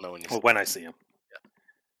 Yeah, you'll know when you see when I see him. Yeah.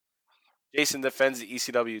 Jason defends the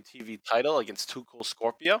ECW TV title against Too Cool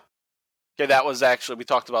Scorpio. Okay, that was actually, we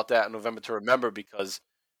talked about that in November to Remember, because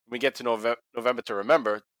when we get to November to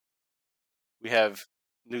Remember, we have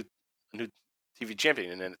a new TV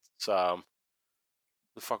champion, and then it's who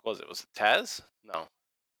the fuck was it? Was it Taz? No.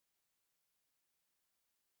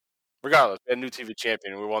 Regardless, we had a new TV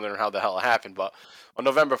champion, and we were wondering how the hell it happened. But on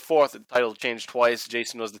November 4th, the title changed twice.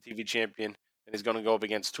 Jason was the TV champion, and he's going to go up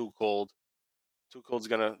against Too Cold. Too Cold's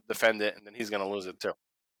going to defend it, and then he's going to lose it too.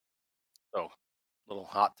 So, little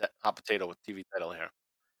hot potato with TV title here.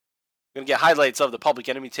 We're going to get highlights of the Public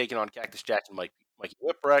Enemy taking on Cactus Jack and Mikey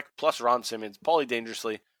Whipwreck, plus Ron Simmons, Paulie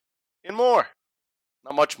Dangerously, and more.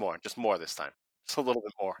 Not much more, just more this time. Just a little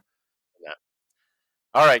bit more than that.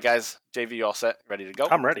 All right, guys. JV, you all set? Ready to go?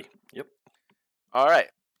 I'm ready. Yep. All right.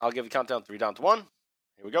 I'll give the countdown 3 down to 1.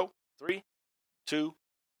 Here we go. 3, 2,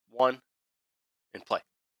 1, and play.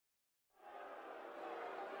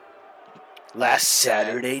 Last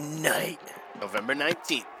Saturday night, November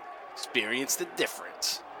 19th, experience the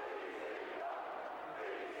difference.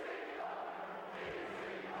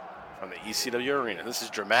 From the ECW arena. This is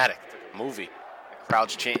dramatic. It's like a movie. The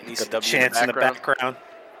crowd's chanting ECW chants in the background.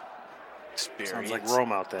 Experience Sounds like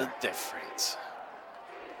Rome out there. the difference.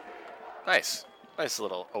 Nice. Nice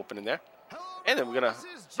little opening there. And then we're going to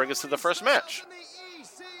bring us to the first match.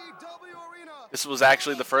 This was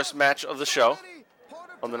actually the first match of the show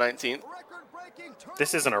on the 19th.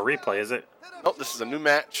 This isn't a replay, is it? Nope, this is a new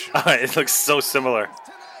match. It looks so similar.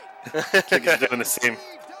 Like it's doing the same.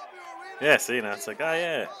 Yeah, see, now it's like, oh,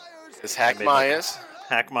 yeah. It's Hack Myers.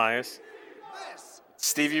 Hack Myers.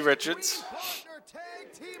 Stevie Richards.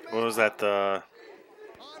 What was that? Oh,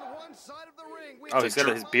 he's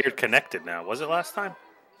got his beard connected now. Was it last time?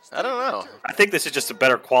 I don't know. I think this is just a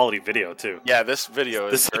better quality video, too. Yeah, this video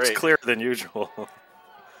is This great. looks clearer than usual.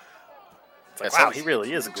 It's like, wow, he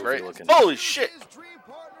really is goofy great. looking. Holy shit!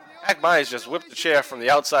 Hack Myers just whipped the chair from the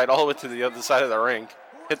outside all the way to the other side of the ring.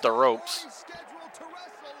 Hit the ropes.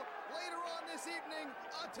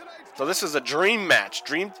 So this is a dream match.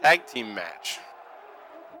 Dream tag team match.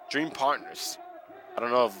 Dream partners. I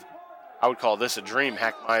don't know if I would call this a dream.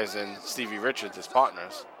 Hack Myers and Stevie Richards as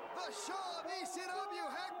partners.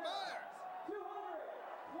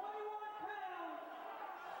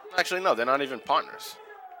 Actually, no, they're not even partners.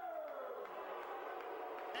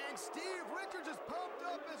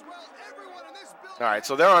 All right,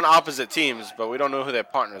 so they're on opposite teams, but we don't know who their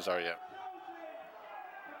partners are yet.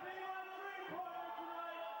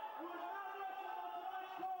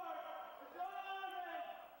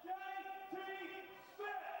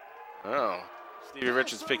 Oh, Stevie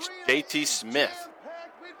Richards picks JT Smith.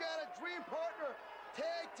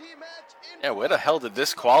 Yeah, where the hell did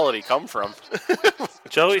this quality come from?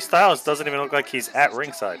 Joey Styles doesn't even look like he's at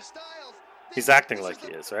ringside. He's acting like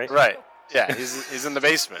he is, right? Right. Yeah, he's in the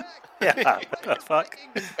basement. Yeah, what the fuck?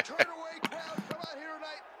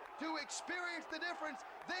 To experience the difference,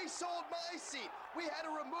 they sold my seat. We had to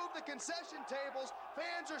remove the concession tables.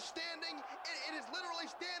 Fans are standing. It is literally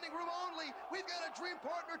standing room only. We've got a dream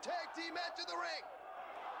partner tag team match in the ring.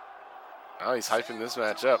 Oh, he's hyping this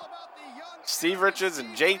match up. Steve Richards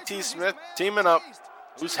and JT Smith teaming up.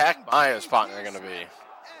 Who's Hack Myers' partner going to be?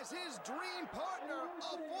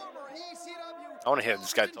 I want to hear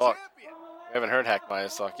this guy talk. We haven't heard Hack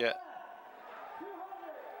Myers talk yet.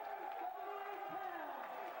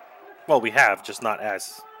 Well, we have, just not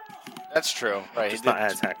as. That's true. Right. Just not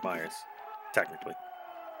as Hack Myers, technically.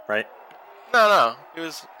 Right? No. He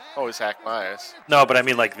was always Hack Myers. No, but I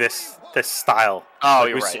mean like this style. Oh, like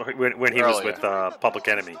you're we right. saw when he was with Public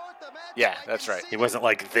Enemy. Yeah, that's right. He wasn't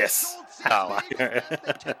like this. No.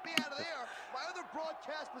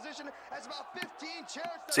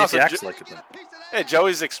 See if he acts like it then. Hey,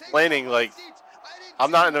 Joey's explaining, like,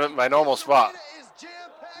 I'm not in my normal spot.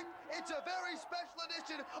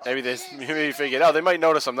 Maybe they figured out. They might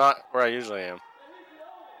notice I'm not where I usually am.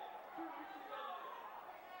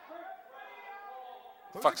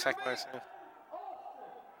 Fuck's Hack Myers?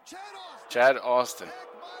 Chad Austin.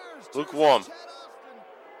 Lukewarm.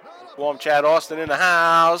 Lukewarm Chad Austin in the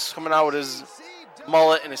house. Coming out with his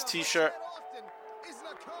mullet and his t-shirt.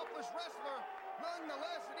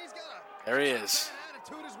 There he is.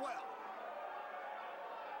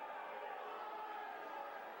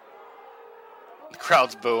 The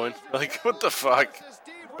crowd's booing. Like, what the fuck?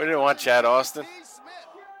 We didn't want Chad Austin.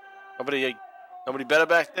 Nobody better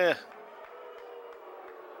back there.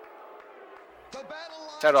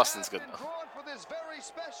 Chad Austin's good though.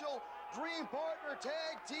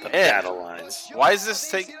 The battle lines. Why is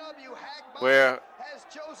this take? We're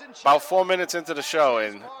about 4 minutes into the show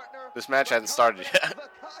and this match hasn't started yet.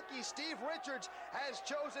 Steve Richards has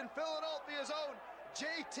chosen Philadelphia's own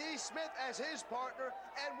JT Smith as his partner,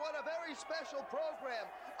 and what a very special program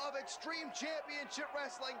of Extreme Championship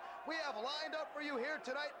Wrestling we have lined up for you here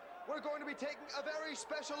tonight. We're going to be taking a very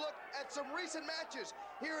special look at some recent matches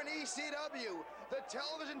here in ECW. The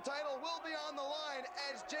television title will be on the line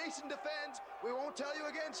as Jason defends. We won't tell you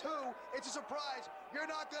against who. It's a surprise. You're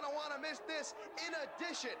not going to want to miss this. In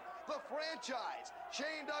addition, the franchise,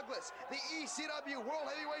 Shane Douglas, the ECW World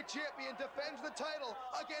Heavyweight Champion, defends the title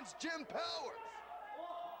against Jim Powers.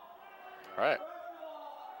 All right.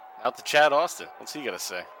 Out to Chad Austin. What's he going to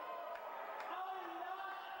say?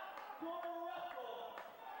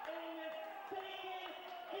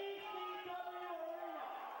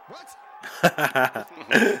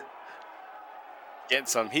 Getting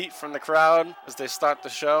some heat from the crowd as they start the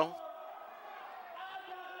show.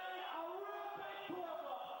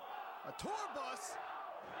 A tour bus.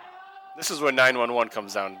 This is where 911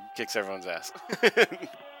 comes down and kicks everyone's ass.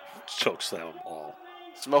 Chokes them all.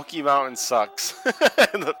 Smoky Mountain sucks. What?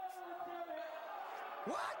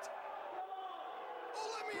 Oh,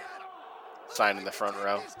 let me at him. Sign in the front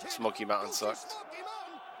row. Smoky Mountain sucks. Smoky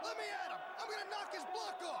Mountain. Let me at him. I'm going to knock his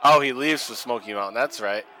block off. Oh, he leaves for Smoky Mountain. That's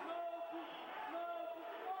right.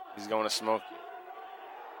 He's going to Smoky.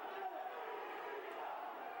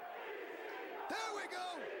 There we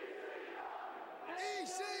go.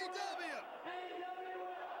 ECW.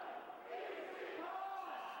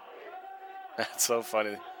 That's so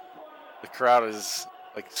funny. The crowd is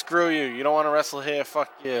like, screw you. You don't want to wrestle here.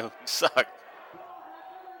 Fuck you. You suck.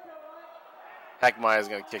 Hack Myers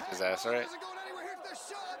going to kick his ass, right? Isn't going anywhere. Here's the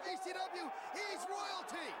shove. ECW. He's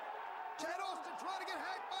royalty. Chad Austin trying to get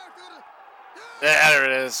Hack Myers through the... Yeah, there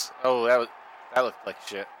it is. Oh, that looked like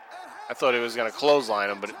shit. I thought he was going to clothesline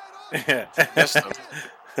him, but it missed him.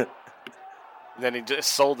 And then he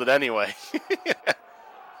just sold it anyway.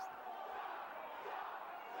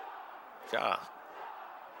 Yeah.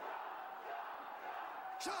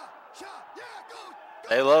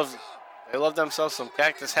 They love themselves some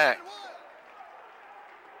Cactus Hack.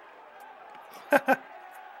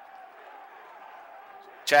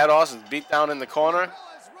 Chad Austin's beat down in the corner.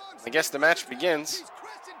 I guess the match begins.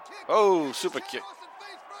 Oh, super kick.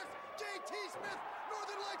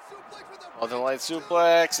 Northern Light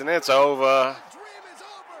suplex, and it's over.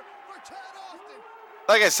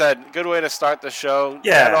 Like I said, good way to start the show.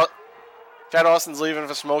 Yeah. Chad Austin's leaving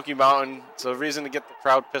for Smoky Mountain. It's a reason to get the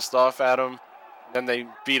crowd pissed off at him. Then they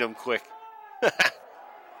beat him quick.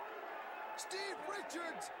 Steve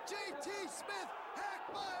Richards, JT Smith, Hack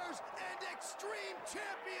Myers, and Extreme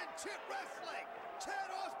Championship Wrestling.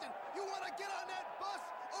 Chad Austin, you want to get on that bus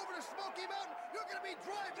over to Smoky Mountain? You're going to be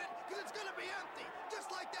driving it because it's going to be empty.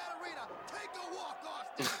 Just like that arena. Take a walk,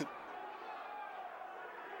 Austin.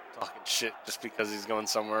 Talking shit just because he's going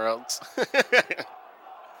somewhere else.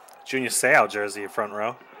 Junior Seau jersey, front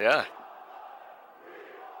row. Yeah.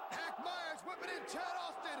 Hack Myers whipping in Chad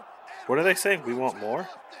Austin. And What are they saying? We want more?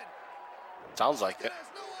 Sounds like it.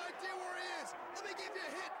 has no idea where he is. Let me give you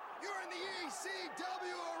a hint. You're in the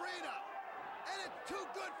ECW arena. And it's too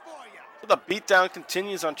good for you. So the beatdown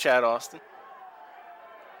continues on Chad Austin.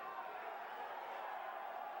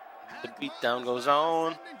 The beatdown goes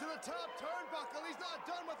on.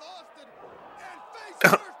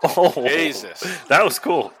 Oh, Jesus. That was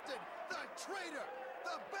cool.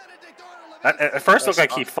 At first, it looked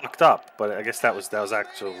like he fucked up, but I guess that was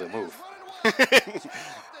actually the move.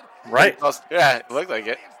 Right? Yeah, it looked like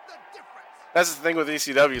it. That's the thing with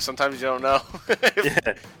ECW. Sometimes you don't know if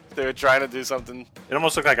Yeah. they were trying to do something. It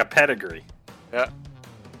almost looked like a pedigree. Yeah.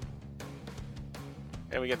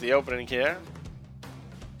 And we get the opening here.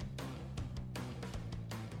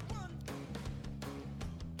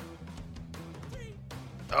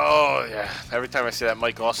 Oh, yeah. Every time I see that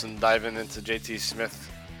Mike Austin diving into JT Smith,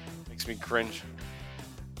 makes me cringe.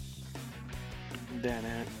 Want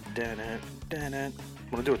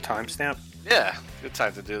to do a timestamp? Yeah, good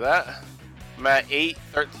time to do that. I'm at 8,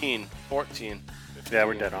 13, 14. 15. Yeah,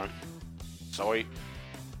 we're dead on. Sweet.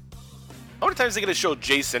 How many times are they going to show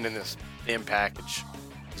Jason in this damn package?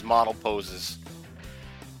 His model poses.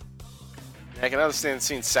 I can understand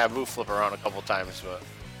seeing Sabu flip around a couple times, but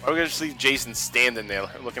why are we going to see Jason standing there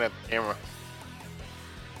looking at the camera?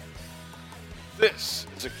 This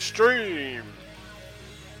is extreme.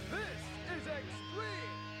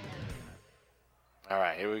 All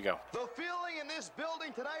right, here we go. The feeling in this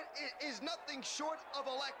building tonight is nothing short of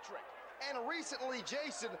electric. And recently,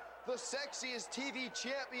 Jason, the sexiest TV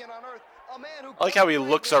champion on earth, a man who... I like how he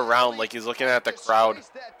looks around like he's looking at the crowd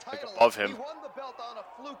like above him.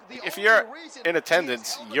 If you're in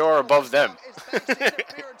attendance, you're above them.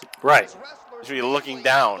 Right. You should be looking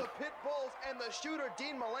down.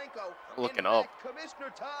 Looking up.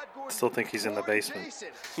 Still think he's in the basement.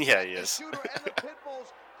 Yeah, he is.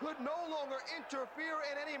 Could no longer interfere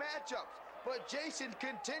in any matchups, but Jason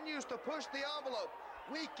continues to push the envelope.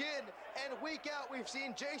 Week in and week out, we've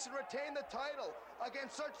seen Jason retain the title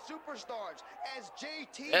against such superstars as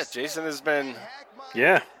JT. Yeah, Jason has been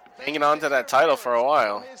hanging on to that title for a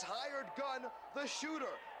while. His hired gun, the shooter,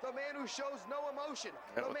 the man who shows no emotion.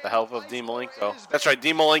 Yeah, with the help of Dean Malenko. That's right,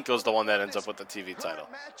 Dean Malenko's the one that ends up with the TV title.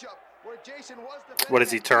 What does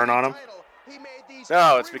he turn on him?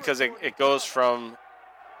 No, it's because it goes from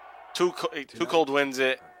Too Cold wins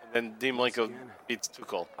it, and then Dean Malenko beats Too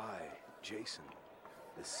Cold. Jason,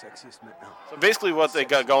 the sexiest man. So basically what they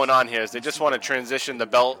got going on here is they just want to transition the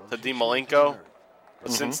belt to Dean Malenko.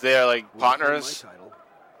 But since they're like partners,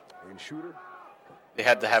 they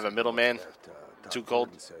had to have a middleman, Too Cold,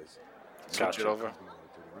 switch it over.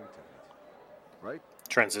 Right?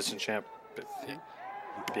 Transition champ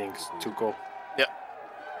being Too Cold. Yep.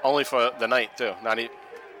 Only for the night, too. Not even,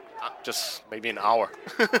 just maybe an hour.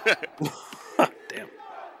 Damn.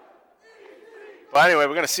 But anyway,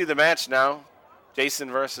 we're going to see the match now.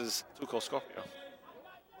 Jason versus Too Cold Scorpio.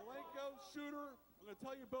 Malenko, Shooter, I'm going to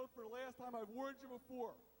tell you both for the last time, I've warned you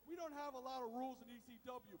before. We don't have a lot of rules in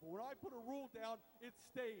ECW, but when I put a rule down, it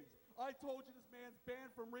stays. I told you this man's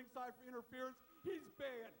banned from ringside for interference. He's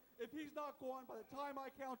banned. If he's not gone by the time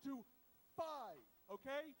I count to 5,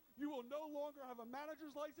 okay? You will no longer have a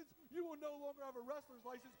manager's license. You will no longer have a wrestler's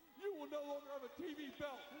license. You will no longer have a TV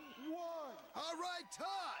belt. 1. All right,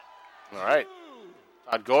 Todd. All right.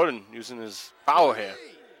 Todd Gordon using his power here.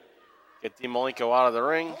 Get Dean Malenko out of the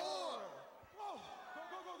ring.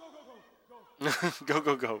 Go,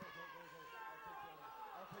 go, go.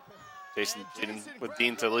 Jason pleading with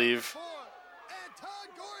Dean to leave.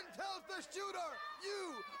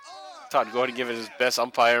 Todd Gordon giving his best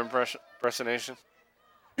umpire impersonation.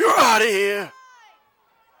 You're out of here.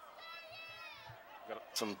 Got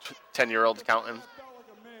some 10-year-old counting.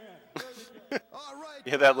 You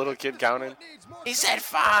hear that little kid counting? He said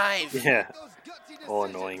 5. Yeah. Oh,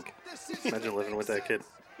 annoying. Imagine living with that kid.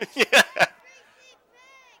 Yeah.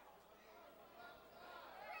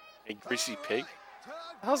 A greasy pig?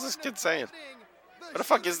 How's this kid saying? What the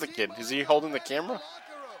fuck is the kid? Is he holding the camera?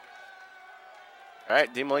 All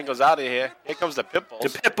right, Dean Malenko's out of here. Here comes the Pitbulls. The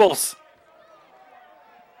Pitbulls.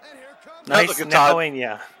 Nice knowing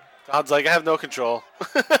ya. Todd's like, I have no control.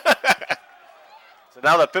 So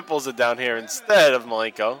now the Pitbulls are down here instead of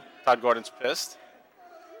Malenko. Todd Gordon's pissed.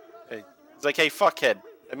 Hey, he's like, hey, fuckhead.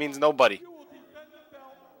 That means nobody.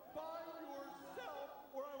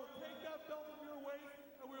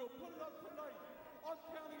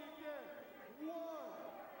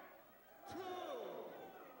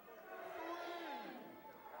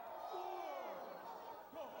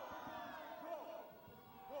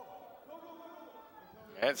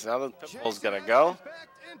 Alright, so now the Pitbull's gonna go.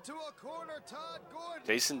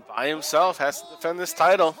 Jason by himself has to defend this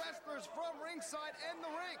title.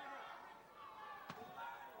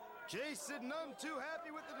 Jason, none too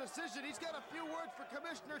happy with the decision. He's got a few words for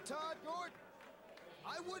Commissioner Todd Gordon.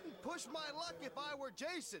 I wouldn't push my luck if I were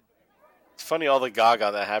Jason. It's funny all the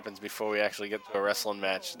gaga that happens before we actually get to a wrestling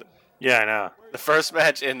match. Yeah, I know. The first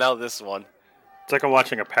match and now this one. It's like I'm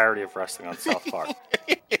watching a parody of wrestling on South Park.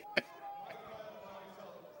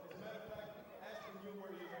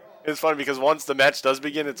 It's funny because once the match does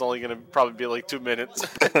begin, it's only going to probably be like 2 minutes.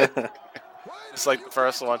 Just like the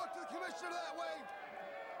first one.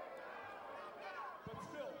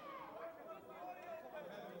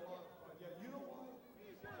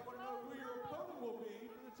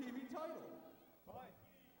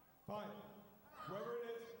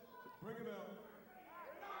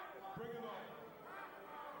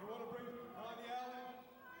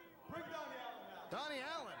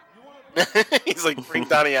 He's like, bring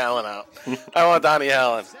Donnie Allen out. I want Donnie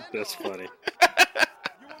Allen. That's funny. You want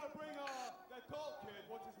to bring that tall kid,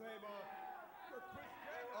 what's his name?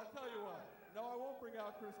 I'll tell you what. No, I won't bring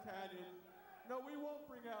out Chris Canyon. No, we won't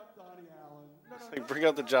bring out Donnie Allen. No, Like, bring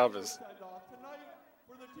out the jobbers. Tonight,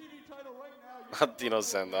 for the TV title right now, Not Dino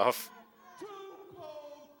Sendoff. Too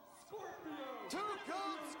Cold Scorpio. Too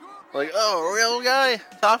Cold Scorpio. Like, oh, real guy?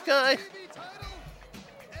 Top guy?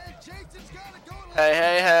 Hey,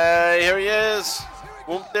 hey, hey, here he is.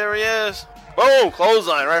 Whoop, there he is. Boom,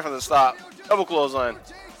 clothesline right from the stop. Double clothesline.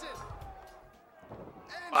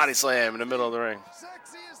 Body slam in the middle of the ring.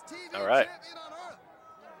 All right.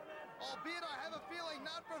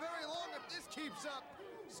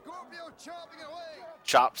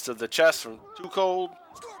 Chops to the chest from Too Cold.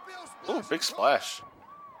 Ooh, big splash.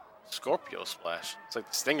 Scorpio splash. It's like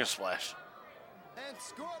the Stinger splash. And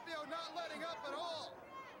Scorpio not letting up at all.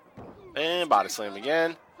 And body slam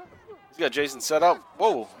again. He's got Jason set up.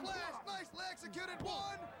 Whoa. Nicely executed. 1,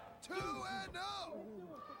 2, and no.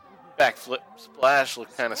 Backflip splash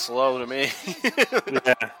looked kind of slow to me.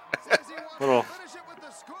 Yeah. Little.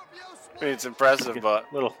 I mean, it's impressive,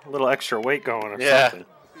 but Little extra weight going or yeah, something.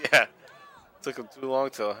 yeah. Took him too long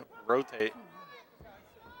to rotate.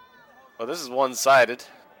 Oh, this is one-sided.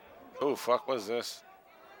 Oh, fuck, what is this?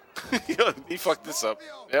 He fucked this up.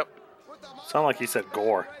 Yep. Sound like he said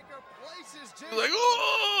gore. He's like,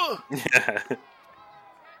 oh! Yeah.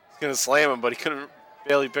 He's going to slam him, but he couldn't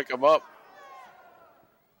barely pick him up.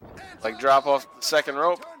 Like, drop off the second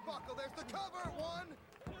rope.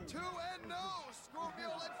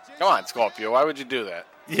 Come on, Scorpio. Why would you do that?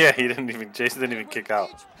 Yeah, Jason didn't even kick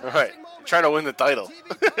out. All right. You're trying to win the title.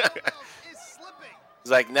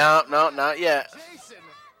 He's like, no, not yet.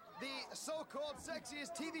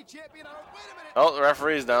 Oh, the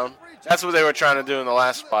referee's down. That's what they were trying to do in the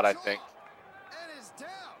last spot, I think.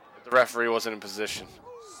 But the referee wasn't in position.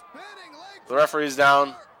 The referee's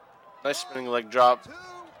down. Nice spinning leg drop.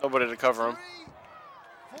 Nobody to cover him.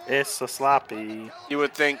 It's so sloppy. You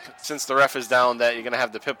would think, since the ref is down, that you're going to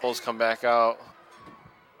have the Pitbulls come back out.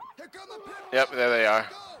 Yep, there they are.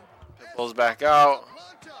 Pitbulls back out.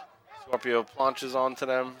 Scorpio planches onto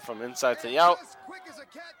them from inside to the out.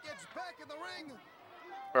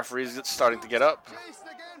 Referee's starting to get up.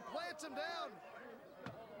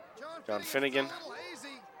 John Finnegan.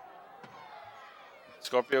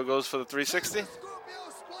 Scorpio goes for the 360.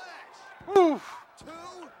 Woo.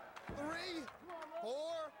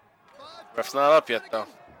 Ref's not up yet, though.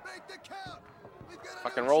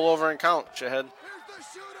 Fucking roll over and count, shithead.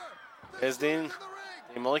 Here's Dean.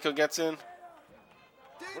 Dean Malenko gets in.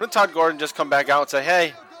 Wouldn't Todd Gordon just come back out and say,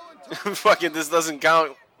 hey, fucking this doesn't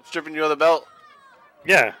count. I'm stripping you of the belt.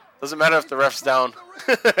 Yeah. Doesn't matter if the ref's down.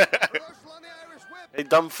 Hey,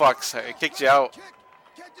 dumb fucks. I kicked you out.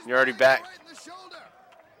 You're already back.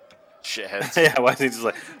 Shitheads. Yeah, why is he just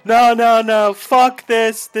like, no, fuck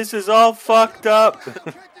this. This is all fucked up.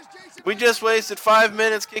 We just wasted 5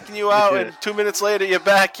 minutes kicking you out, and 2 minutes later you're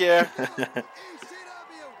back here.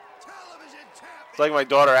 It's like my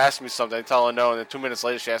daughter asked me something, I tell her no, and then 2 minutes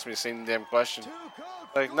later she asked me the same damn question.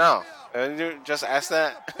 Like, no. And you just ask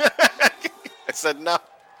that? I said, no.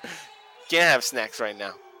 Can't have snacks right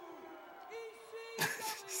now.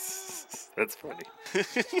 That's funny.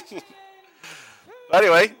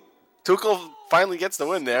 Anyway, Tuchel finally gets the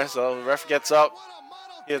win there, so the ref gets up,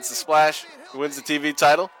 he hits the splash, he wins the TV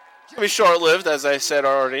title. It's going to be short-lived, as I said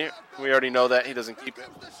already. We already know that he doesn't keep it.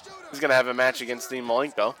 He's going to have a match against Dean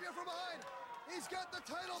Malenko. Is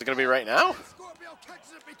it going to be right now?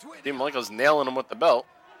 Dean Malenko's nailing him with the belt.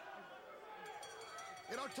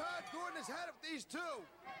 You know, Todd Gordon has had it with these two.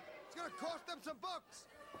 It's going to cost them some bucks.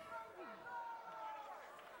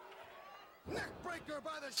 Neckbreaker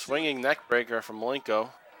by the Swinging neckbreaker from Malenko.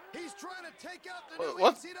 He's trying to take out the new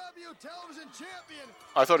What? ECW television champion.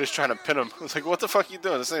 I thought he was trying to pin him. I was like, what the fuck are you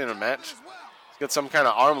doing? This ain't a match. He's got some kind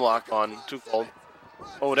of arm lock on Too Cold.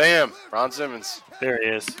 Oh, damn. Ron Simmons. There he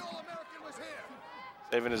is.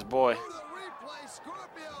 Saving his boy.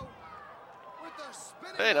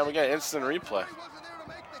 Hey, now we got instant replay.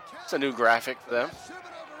 It's a new graphic for them. The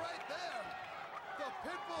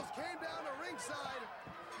Pitbulls came down to ringside,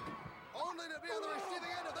 only to be on the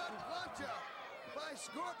receiving end of that plancha by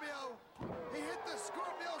Scorpio. He hit the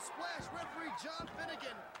Scorpio splash. Referee John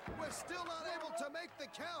Finnegan was still not able to make the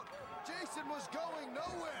count. Jason was going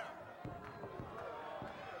nowhere.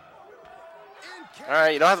 All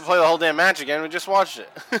right, you don't have to play the whole damn match again. We just watched it.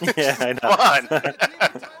 Yeah, I know. Come on.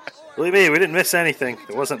 Believe me, we didn't miss anything.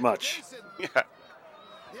 It wasn't much. Yeah. The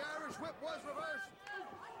Irish whip was reversed,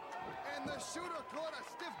 and the shooter caught a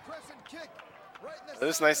stiff crescent kick right in the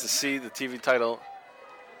It's nice to see the TV title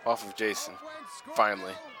off of Jason.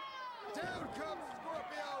 Finally. Down comes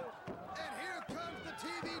Scorpio, and here comes the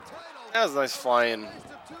TV title. That was a nice flying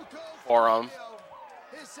forearm.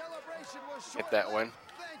 Get that win.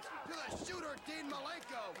 Thanks to the shooter, Dean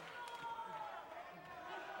Malenko,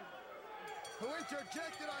 who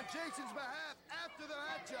interjected on Jason's behalf after the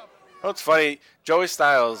matchup. Oh, it's funny. Joey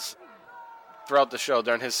Styles, throughout the show,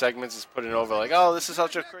 during his segments, is putting over like, oh, this is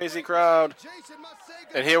such a crazy crowd.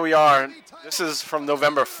 And here we are. This is from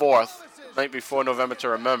November 4th, night before November to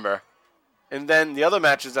Remember. And then the other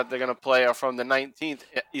matches that they're going to play are from the 19th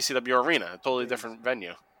at ECW Arena, a totally different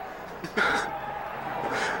venue.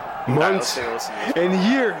 Months and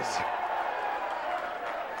years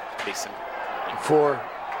Jason. for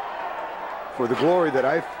the glory that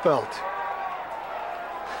I felt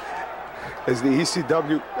as the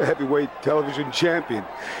ECW heavyweight television champion,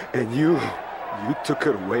 and you took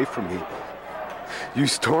it away from me. You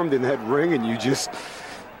stormed in that ring and you just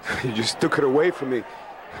took it away from me.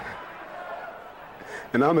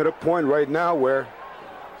 And I'm at a point right now where,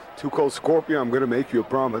 Too Cold Scorpio, I'm gonna make you a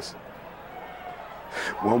promise.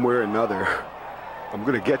 One way or another, I'm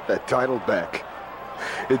gonna get that title back.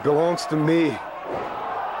 It belongs to me.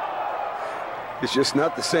 It's just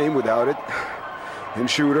not the same without it. And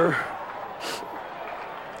Shooter,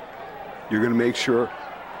 you're gonna make sure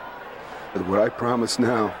that what I promise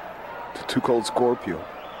now to Too Cold Scorpio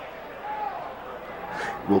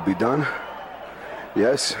will be done.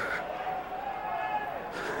 Yes.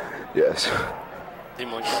 Yes.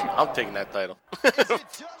 I'm taking that title. Is it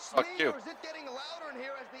just Fuck me, you. or is it getting louder in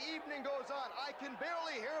here as the evening goes on? I can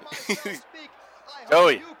barely hear myself speak. I hope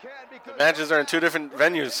Joey, you can, because the matches are in two different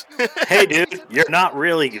venues. Hey, dude, you're not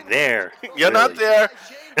really there. You're not Really. there.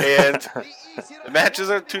 And the matches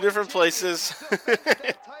are two different places.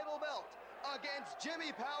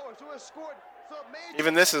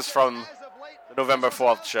 Even this is from the November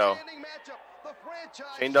 4th show.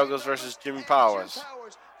 Shane Douglas versus Jimmy Powers.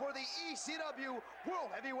 For the ECW World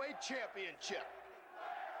Heavyweight Championship.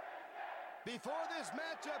 Before this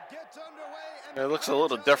matchup gets underway, and It looks a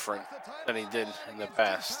little different than he did in the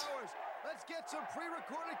past. Let's get some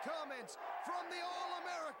pre-recorded comments from the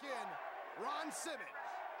All-American Ron Simmons.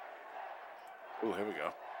 Ooh, here we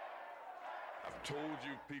go. I've told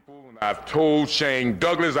you people, and I've told Shane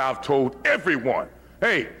Douglas, I've told everyone,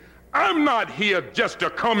 hey, I'm not here just to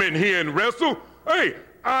come in here and wrestle. Hey,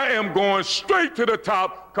 I am going straight to the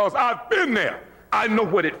top because I've been there. I know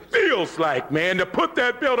what it feels like, man, to put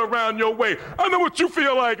that belt around your waist. I know what you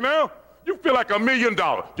feel like now. You feel like $1 million.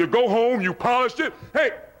 You go home, you polished it.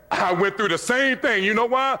 Hey, I went through the same thing. You know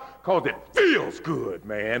why? Because it feels good,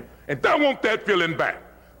 man. And I want that feeling back.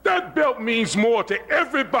 That belt means more to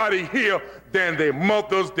everybody here than their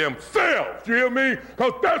mothers themselves. You hear me?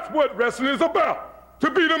 Because that's what wrestling is about.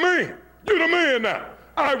 To be the man. You're the man now.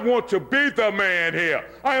 I want to be the man here.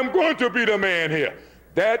 I am going to be the man here.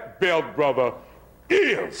 That belt, brother,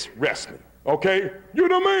 is wrestling, okay? You're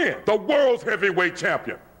the man, the world's heavyweight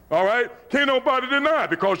champion, all right? Can't nobody deny it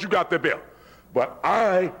because you got the belt. But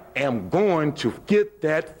I am going to get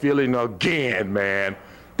that feeling again, man.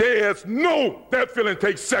 That feeling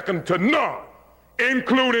takes second to none,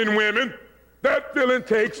 including women. That feeling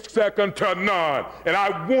takes second to none. And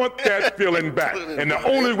I want that feeling back. And the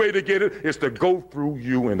only way to get it is to go through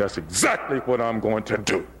you, and that's exactly what I'm going to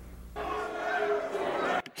do.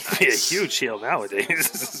 Be a huge heel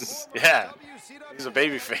nowadays. Yeah. He's a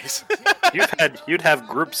babyface. You'd have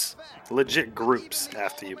groups, legit groups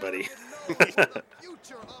after you, buddy.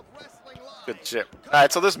 Good shit. All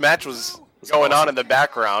right, so this match was going on in the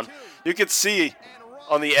background. You could see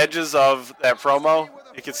on the edges of that promo,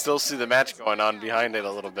 you could still see the match going on behind it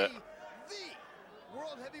a little bit.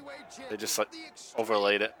 They just like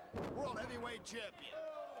overlaid it.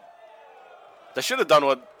 They should have done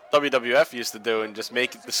what WWF used to do and just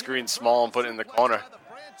make the screen small and put it in the corner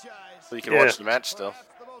so you can watch the match still.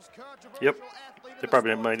 Yep. They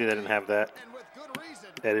probably didn't have that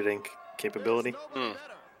editing capability.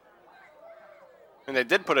 And And they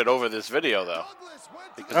did put it over this video, though.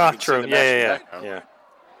 Because you can see true. the match in the Yeah. background. Yeah.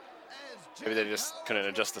 Maybe they just couldn't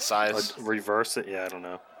adjust the size. Or reverse it. Yeah, I don't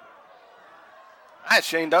know. All right,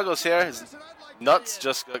 Shane Douglas here. His nuts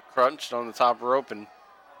just got crunched on the top rope, and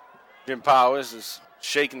Jim Powers is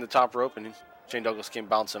shaking the top rope, and Shane Douglas came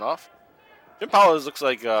bouncing off. Jim Powers looks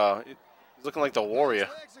like he's looking like the Warrior.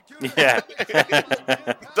 Yeah. He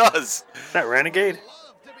does. That Renegade?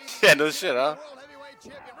 Yeah, no shit, huh?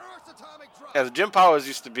 Yeah, Jim Powers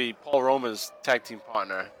used to be Paul Roma's tag team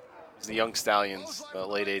partner. He's the Young Stallions, the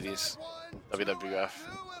late 80s, WWF.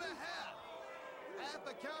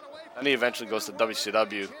 And he eventually goes to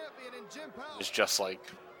WCW. It's just like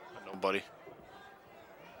a nobody.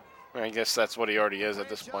 I guess that's what he already is at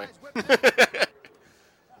this point.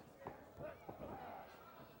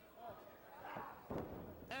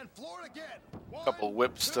 Couple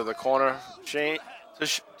whips to the corner, Shane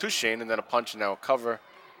to Shane, and then a punch and now a cover,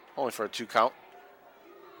 only for a 2 count.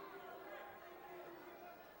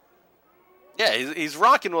 Yeah, he's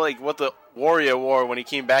rocking like what the Warrior wore when he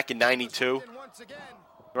came back in '92.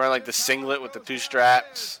 Wearing like the singlet with the 2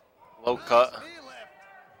 straps, low cut,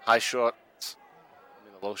 high shorts. I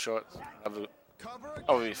mean the low shorts.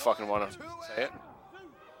 I would fucking want to say it.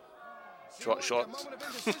 Short shorts.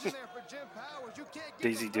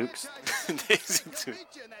 Daisy Dukes. Daisy Dukes.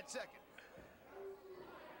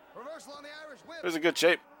 It was a good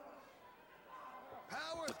shape.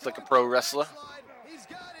 Looks like a pro wrestler.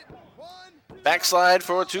 Backslide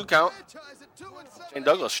for a 2 count. Shane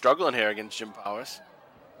Douglas struggling here against Jim Powers.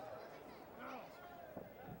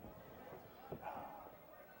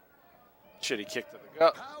 Shitty kick to the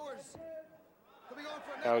gut.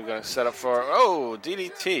 Now we're going to set up for,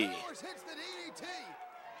 DDT.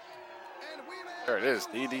 There it is,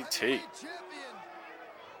 DDT.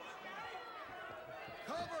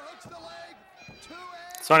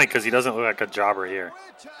 It's funny because he doesn't look like a jobber here.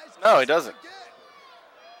 No, he doesn't.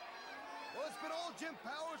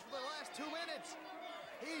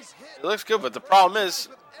 He looks good, but the problem is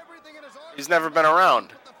he's never been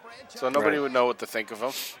around. So nobody would know what to think of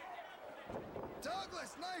him.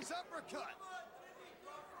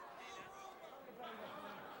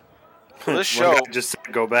 This show just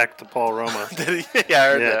go back to Paul Roma. Yeah, I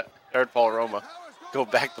heard that. I heard Paul Roma. Go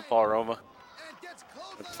back to Paul Roma.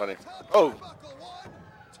 That's funny. Oh,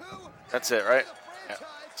 that's it, right? Yeah.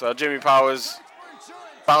 So Jimmy Powers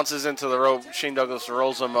bounces into the rope. Shane Douglas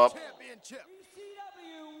rolls him up.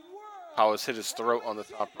 Powers hit his throat on the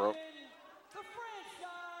top rope.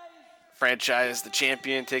 Franchise, the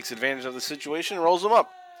champion, takes advantage of the situation and rolls him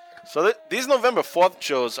up. So these November 4th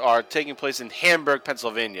shows are taking place in Hamburg,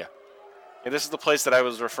 Pennsylvania. And this is the place that I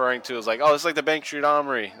was referring to as like, oh, it's like the Bank Street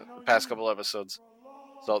Armory the past couple episodes.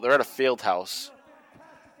 So they're at a field house.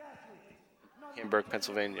 Hamburg,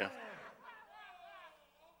 Pennsylvania.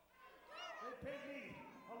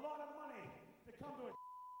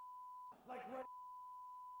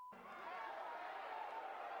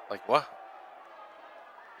 Like what?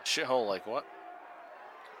 Shithole like what?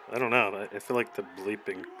 I don't know. I feel like the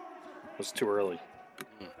bleeping was too early.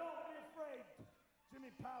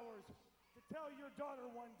 Jimmy Powers, to tell your daughter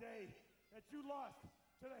one day that you lost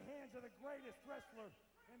to the hands of the greatest wrestler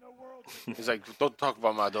in the world. He's like, don't talk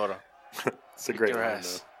about my daughter. It's a great line,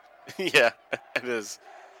 though. Yeah, it is.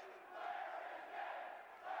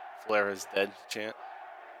 Flair is dead chant.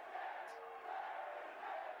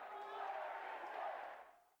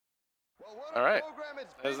 All right,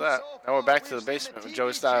 there's that. Now we're back to the basement with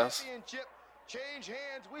Joey Styles.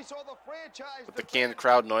 With the canned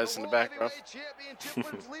crowd noise in the background.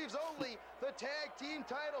 Leaves only the tag team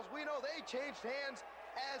titles. We know they changed hands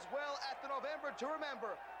as well at the November to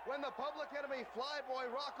remember when the Public Enemy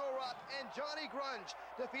Flyboy Rocco Rock and Johnny Grunge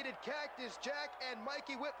defeated Cactus Jack and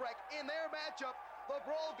Mikey Whipwreck in their matchup, the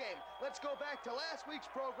Brawl Game. Let's go back to last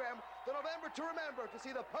week's program, the November to remember, to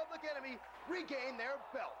see the Public Enemy regain their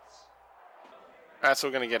belts. All right, so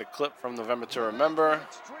we're going to get a clip from November to Remember.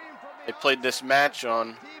 They played this match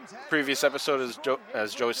on the previous episode,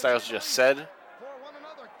 as Joey Styles just said. And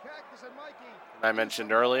I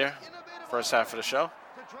mentioned earlier, first half of the show.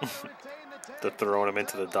 They're throwing him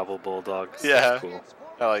into the double bulldogs. Yeah, that's cool.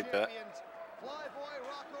 I like that.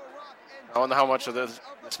 I wonder how much of this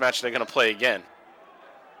match they're going to play again.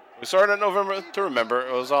 We started at November to Remember.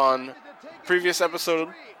 It was on the previous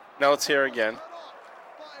episode. Now it's here again.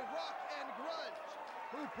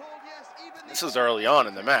 This is early on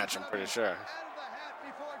in the match, I'm pretty sure.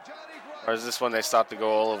 Or is this when they start to go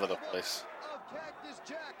all over the place?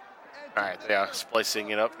 All right, they are splicing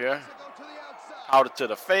it up here. Powder to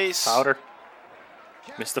the face. Powder.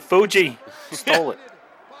 Mr. Fuji stole it.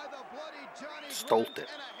 Stole it.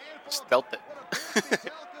 Stealth it.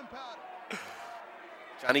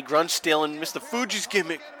 Johnny Grunge stealing Mr. Fuji's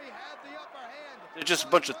gimmick. They're just a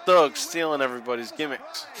bunch of thugs stealing everybody's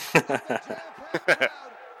gimmicks.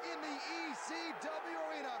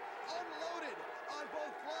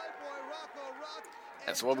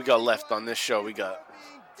 That's what we got left on this show. We got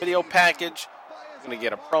video package. We're going to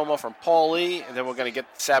get a promo from Paul Lee, and then we're going to get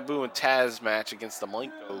the Sabu and Taz match against the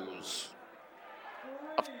Malenkos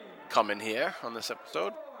upcoming here on this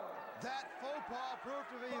episode. That faux pas proved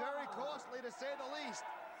to be very costly, to say the least,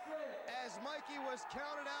 as Mikey was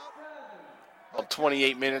counted out. About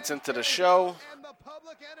 28 minutes into the show. And the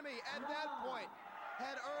Public Enemy at that point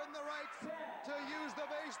had earned the right to use the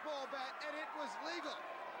baseball bat, and it was legal.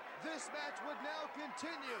 This match would now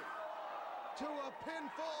continue to a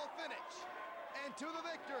pinfall finish, and to the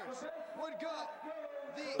victors would go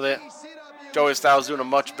the ECW. Joey Styles doing a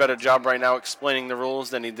much better job right now explaining the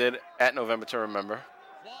rules than he did at November to Remember.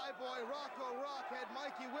 Flyboy Rocco Rock had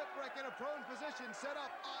Mikey Whipwreck in a prone position, set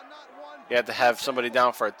up on not one. You had to have somebody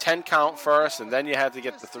down for a 10 count first, and then you had to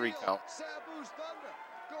get the 3 count. Sabu's Thunder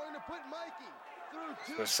going to put Mikey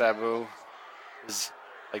through So Sabu is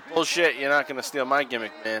like, bullshit, you're not going to steal my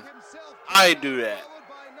gimmick, man. I do that.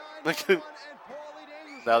 Look at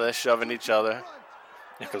now they're shoving each other.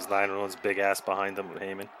 Because 911's big ass behind him with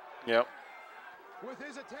Heyman. Yep. With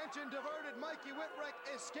his attention diverted, Mikey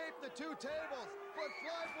Whipwreck escaped the 2 tables, but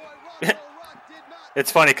Flyboy Rocco Rock did not.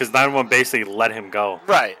 It's funny because 911 basically let him go.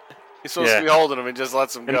 Right. He's supposed to be holding him and just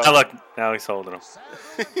lets him go. And now look, now he's holding him.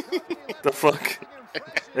 The fuck?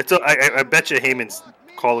 I bet you Heyman's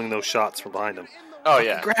calling those shots from behind him. Oh,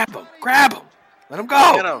 yeah. Grab him. Let him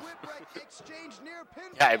go. Get him.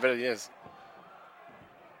 Yeah, I bet he is.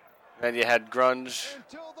 Then you had Grunge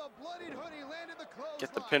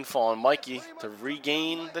get the pinfall on Mikey to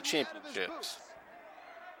regain the championships.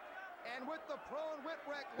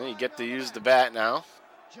 Then you get to use the bat now.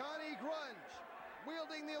 Johnny Grunge,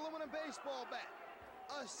 wielding the aluminum baseball bat,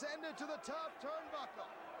 ascended to the top turnbuckle.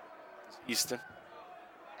 Easton.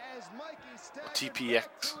 As Mikey staggered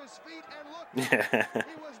TPX. to his feet and looked up,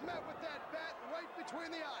 he was met with that bat right between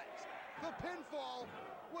the eyes. The pinfall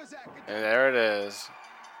was academic. And there it is.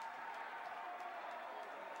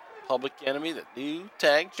 Public Enemy, the new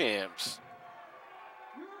tag champs.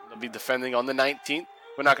 They'll be defending on the 19th.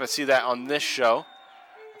 We're not going to see that on this show.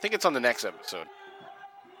 I think it's on the next episode.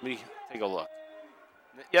 Let me take a look.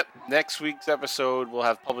 Yep, next week's episode we'll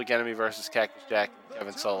have Public Enemy versus Cactus Jack and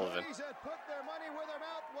Kevin Sullivan.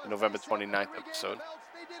 The November 29th episode,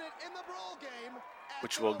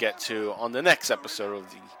 which we'll get to on the next episode of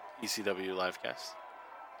the ECW livecast.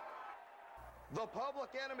 The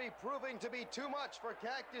Public Enemy proving to be too much for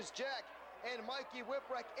Cactus Jack and Mikey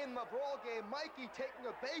Whipwreck in the brawl game. Mikey taking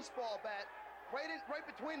a baseball bat right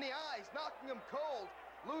between the eyes, knocking him cold.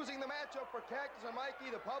 Losing the matchup for Cactus and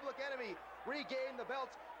Mikey. The Public Enemy regained the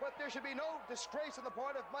belts, but there should be no disgrace on the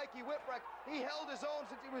part of Mikey Whipwreck. He held his own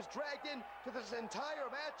since he was dragged into this entire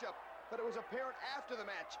matchup, but it was apparent after the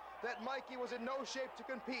match that Mikey was in no shape to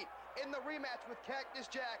compete in the rematch with Cactus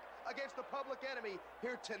Jack against the Public Enemy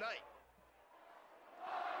here tonight.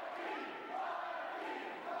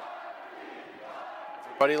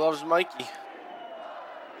 Everybody loves Mikey.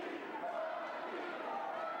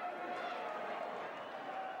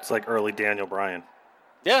 It's like early Daniel Bryan.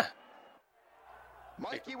 Yeah.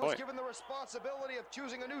 Mikey was given the responsibility of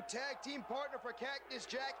choosing a new tag team partner for Cactus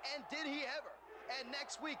Jack, and did he ever? And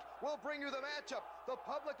next week, we'll bring you the matchup. The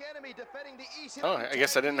Public Enemy defending the ECW. Oh, I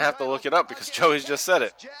guess I didn't have to look it up because Joey's just said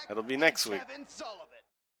it. It'll be next week.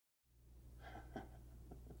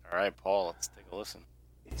 All right, Paul, let's take a listen.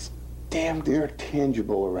 It's damn near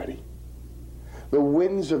tangible already. The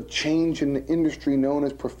winds of change in the industry known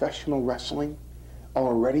as professional wrestling are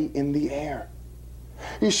already in the air.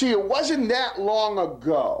 You see, it wasn't that long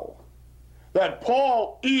ago that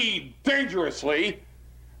Paul E. Dangerously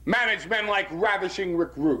managed men like Ravishing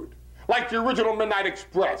Rick Rude, like the original Midnight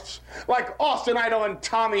Express, like Austin Idol and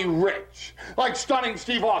Tommy Rich, like Stunning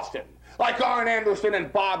Steve Austin, like Arn Anderson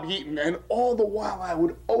and Bob Eaton, and all the while I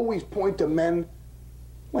would always point to men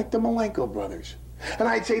like the Malenko brothers. And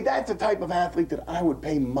I'd say that's the type of athlete that I would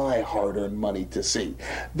pay my hard-earned money to see.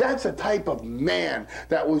 That's the type of man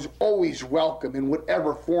that was always welcome in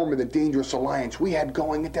whatever form of the Dangerous Alliance we had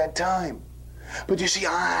going at that time. But you see,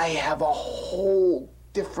 I have a whole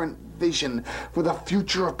different vision for the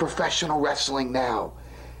future of professional wrestling now.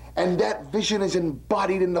 And that vision is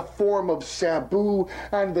embodied in the form of Sabu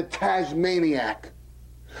and the Tasmaniac.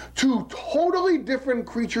 2 totally different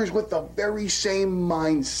creatures with the very same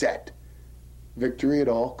mindset. victory at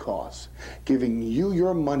all costs, giving you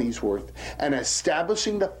your money's worth, and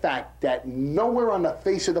establishing the fact that nowhere on the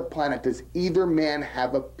face of the planet does either man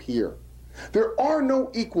have a peer. There are no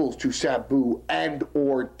equals to Sabu and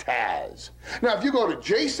or Taz. Now, if you go to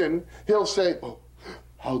Jason, he'll say, "Oh,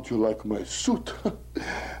 how'd you like my suit?"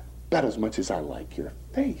 About as much as I like your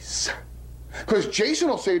face. Because Jason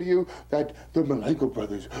will say to you that the Malenko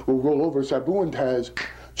brothers will roll over Sabu and Taz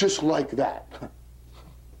just like that.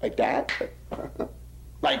 Like that?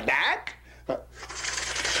 Like that?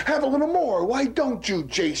 Have a little more. Why don't you,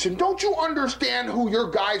 Jason? Don't you understand who your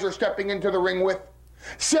guys are stepping into the ring with?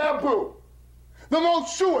 Sabu. The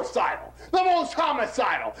most suicidal, the most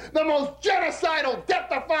homicidal, the most genocidal,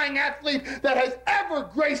 death-defying athlete that has ever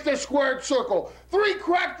graced a squared circle. 3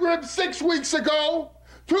 cracked ribs 6 weeks ago,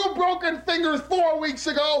 2 broken fingers 4 weeks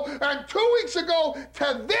ago, and 2 weeks ago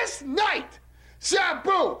to this night,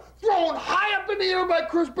 Sabu thrown high up in the air by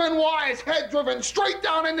Chris Benoit, his head driven straight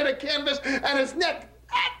down into the canvas, and his neck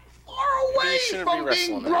that far away from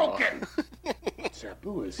being broken.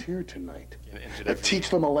 Sabu is here tonight to teach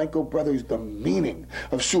the Malenko brothers the meaning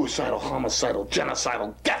of suicidal, homicidal,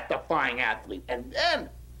 genocidal, death-defying athlete. And then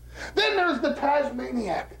there's the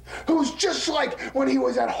Tasmaniac, who's just like when he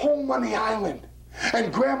was at home on the island.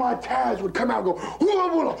 And Grandma Taz would come out and go,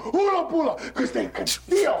 hula bula, because they could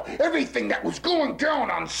feel everything that was going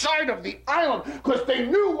down on side of the island, because they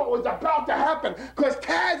knew what was about to happen, because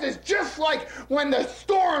Taz is just like when the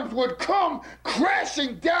storms would come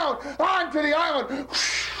crashing down onto the island,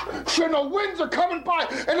 and the winds are coming by,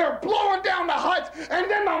 and they're blowing down the huts,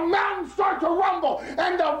 and then the mountains start to rumble,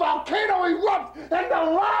 and the volcano erupts, and the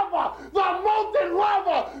molten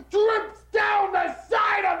lava drips down the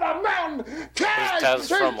side of the mountain. Taz is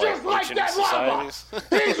from, just like that lava.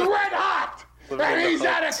 He's red hot, and he's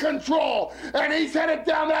out of control, and he's headed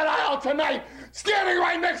down that aisle tonight, standing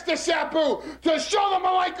right next to Sabu to show the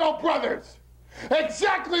Malenko brothers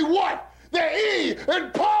exactly what the E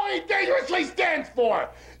in Paulie Dangerously stands for.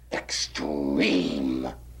 Extreme.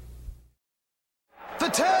 The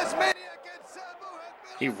Tasmaniac and Sabu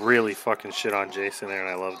have been He really fucking shit on Jason there, and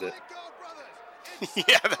I loved it.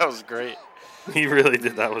 Yeah, that was great. He really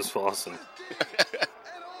did. That was awesome.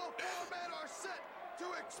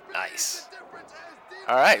 Nice.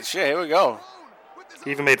 All right, shit, here we go.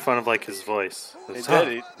 He even made fun of like his voice. He did.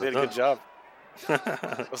 He did a good job.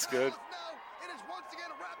 That's good.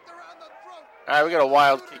 All right, we got a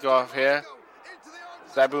wild kickoff here.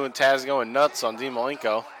 Sabu and Taz going nuts on Dean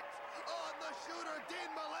Malenko.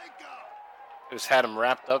 Just had him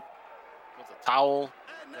wrapped up with a towel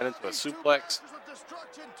and into a suplex.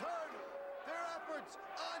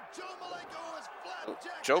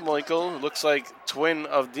 Joe Malenko looks like twin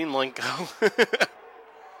of Dean Malenko.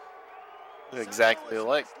 Exactly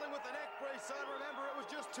alike.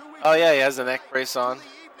 Oh yeah, he has a neck brace on.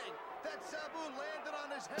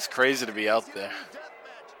 It's crazy to be out there.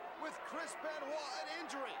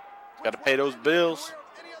 Got to pay those bills.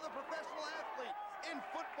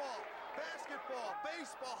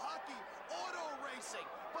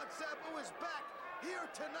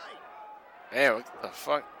 Man, what the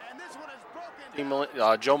fuck?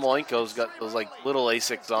 Joe Malenko's got those like little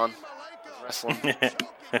Asics on. Wrestling.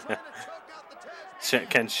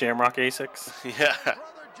 Ken Shamrock Asics? Yeah.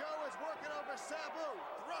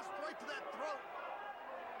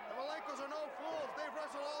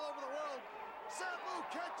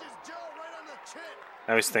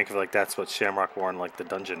 I always think of like that's what Shamrock wore in like the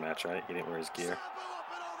dungeon match, right? He didn't wear his gear.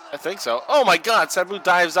 I think so. Oh my god, Sabu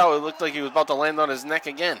dives out. It looked like he was about to land on his neck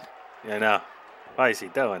again. Yeah, I know. Why is he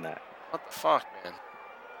doing that? What the fuck, man?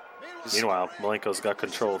 Meanwhile, Malenko's got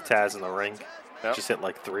control of Taz in the ring. Yep. Just hit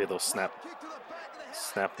like 3 of those snap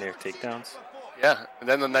near takedowns. Yeah, and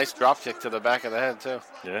then the nice drop kick to the back of the head, too.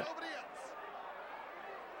 Yeah.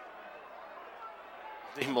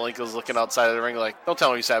 Dean Malenko's looking outside of the ring like, don't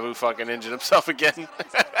tell me Sabu fucking injured himself again.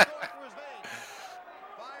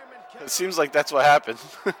 It seems like that's what happened.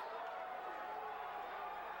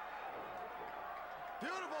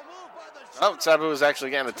 Oh, Sabu was actually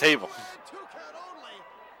getting a table.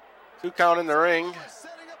 2 count in the ring. This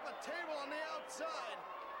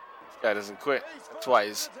guy doesn't quit. That's why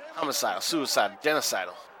he's homicidal, suicidal,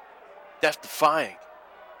 genocidal, death-defying.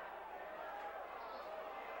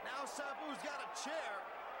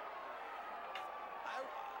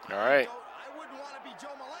 All right.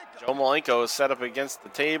 Joe Malenko is set up against the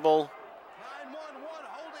table.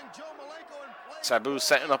 Sabu's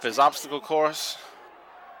setting up his obstacle course.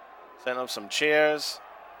 Setting up some chairs.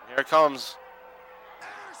 Here it comes.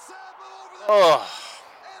 Oh.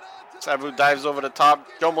 Sabu dives over the top.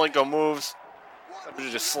 Joe Malenko moves. Sabu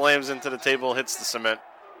just slams into the table, hits the cement.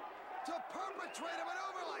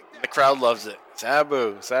 The crowd loves it.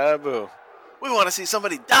 Sabu, Sabu. We want to see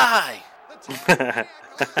somebody die. That's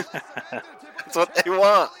what they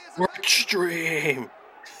want. Extreme.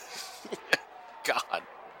 God.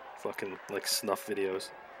 Fucking like snuff videos.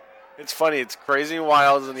 It's funny. It's crazy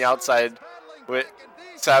wild on the outside with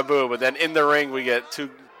Sabu, but then in the ring we get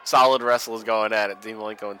two solid wrestlers going at it, Dean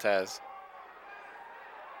Malenko and Taz.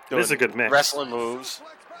 It is a good mix. Wrestling moves.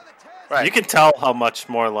 Right. You can tell how much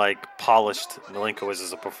more like polished Malenko is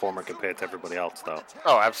as a performer compared to everybody else, though.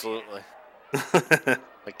 Oh, absolutely.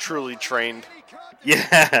 Like truly trained.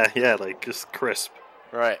 Yeah, like just crisp.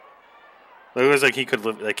 Right. It was like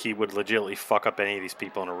he would legitimately fuck up any of these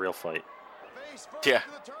people in a real fight. Yeah.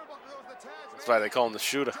 That's why they call him the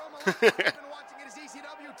shooter.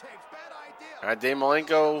 All right, Dean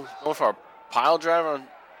Malenko going for a pile driver.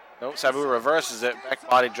 Nope, Sabu reverses it. Back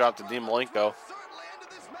body drop to Dean Malenko.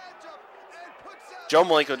 Joe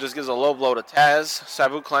Malenko just gives a low blow to Taz.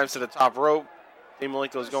 Sabu climbs to the top rope. Dean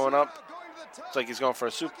Malenko's going up. Looks like he's going for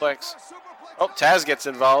a suplex. Oh, Taz gets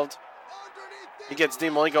involved. He gets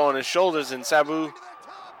Dean Malenko on his shoulders, and Sabu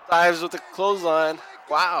dives with the clothesline.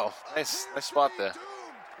 Wow, nice spot there.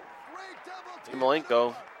 Dean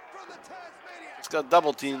Malenko just got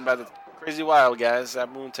double teamed by the Crazy Wild guys,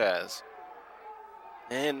 Sabu and Taz.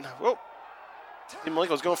 And, whoa, Dean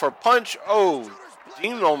Malenko's going for a punch. Oh,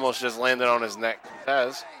 Dean almost just landed on his neck.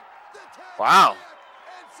 Taz. Wow.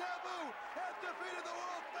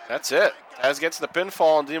 That's it. Taz gets the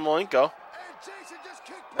pinfall on Dean Malenko.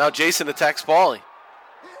 Now Jason attacks Paulie.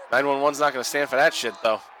 911's not going to stand for that shit,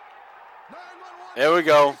 though. There we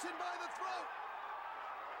go.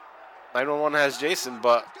 911 has Jason,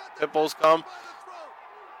 but Pitbulls come.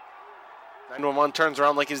 911 turns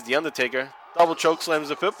around like he's the Undertaker. Double choke slams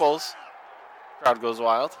the Pitbulls. Crowd goes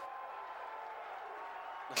wild.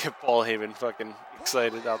 Look at Paul Heyman fucking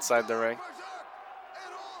excited outside the ring.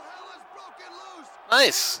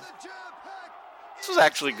 Nice. This was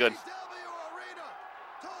actually good.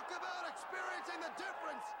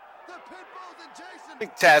 I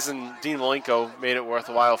think Taz and Dean Malenko made it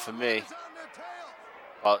worthwhile for me.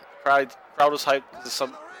 Well, crowd was hyped because of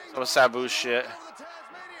some of Sabu's shit.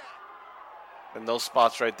 And those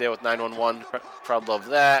spots right there with 911, crowd loved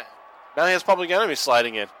that. Now he has Public Enemy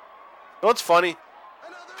sliding in. You know what's funny?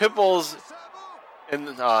 Pitbulls and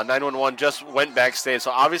 911 just went backstage, so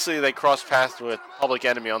obviously they crossed paths with Public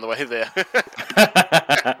Enemy on the way there.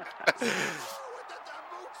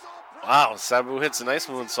 Wow, Sabu hits a nice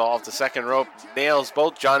moonsault off the second rope, nails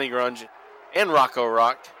both Johnny Grunge and Rocco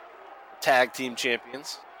Rock, tag team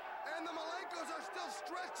champions.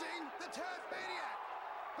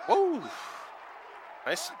 Whoa!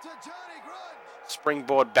 Nice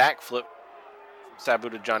springboard backflip from Sabu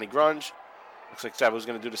to Johnny Grunge. Looks like Sabu's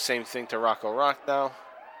going to do the same thing to Rocco Rock now.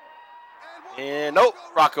 And nope,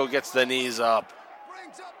 Rocco gets the knees up.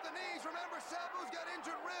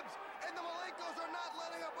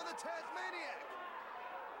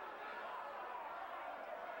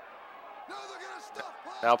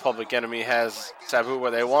 Now Public Enemy has Sabu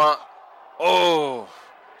where they want. Oh,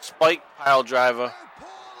 spike pile driver.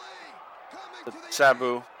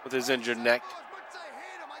 Sabu with his injured neck.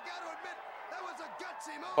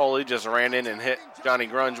 Foley just ran in and hit Johnny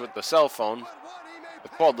Grunge with the cell phone, the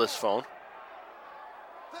cordless phone.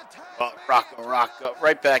 But Rocco Rock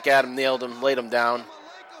right back at him, nailed him, laid him down.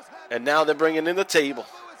 And now they're bringing in the table.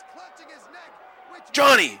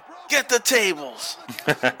 Johnny, get the tables.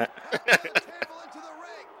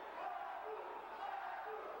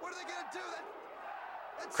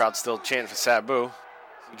 Crowd still chanting for Sabu.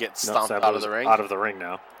 He gets stomped out of the ring. Out of the ring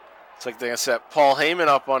now. It's like they're going to set Paul Heyman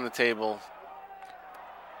up on the table.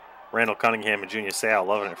 Randall Cunningham and Junior Seau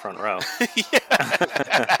loving it front row.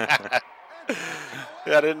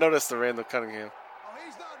 Yeah, I didn't notice the Randall Cunningham.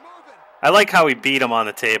 I like how he beat him on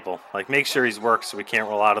the table. Like, make sure he's worked so we can't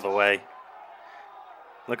roll out of the way.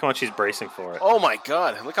 Look how much he's bracing for it. Oh, my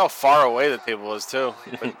God. Look how far away the table was, too.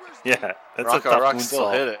 Yeah, that's Rocco a tough Rock moonsault.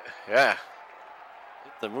 still hit it. Yeah.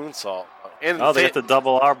 Hit the moonsault. And they hit the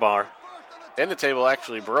double R bar. And the table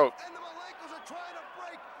actually broke.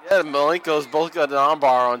 Yeah, the Malenko's both got an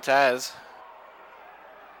armbar on Taz.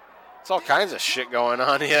 It's all kinds of shit going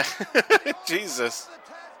on here. Jesus.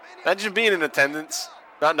 Imagine being in attendance,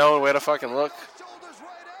 not knowing where to fucking look.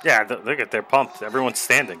 Yeah, look at they're pumped. Everyone's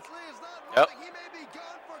standing. Yep.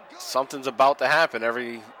 Something's about to happen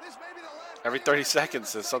every 30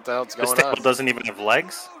 seconds. There's something else going This table on. doesn't even have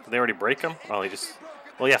legs. Did they already break them? Oh, he just.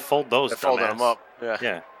 Well, yeah, fold those. They're folding them up.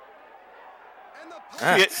 Yeah.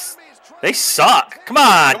 Yeah. They suck. Come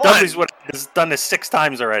on. Dudley's has done this 6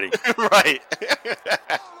 times already. Right.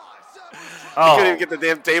 Oh. He couldn't even get the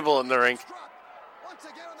damn table in the ring.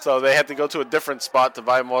 So they had to go to a different spot to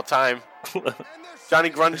buy more time. Johnny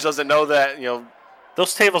Grunge doesn't know that,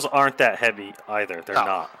 Those tables aren't that heavy either. They're No.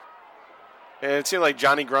 not. And it seemed like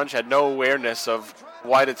Johnny Grunge had no awareness of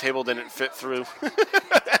why the table didn't fit through.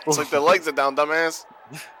 It's like the legs are down, dumbass.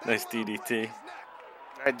 Nice DDT.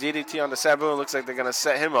 All right, DDT on the Sabu. Looks like they're going to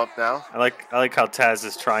set him up now. I like how Taz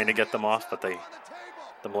is trying to get them off, but the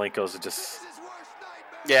Malenkos are just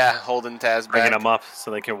Yeah, holding Taz back. bringing them up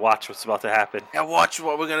so they can watch what's about to happen. Yeah, watch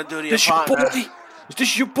what we're going to do to your This your partner. boy? Is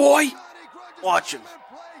this your boy? Watch him.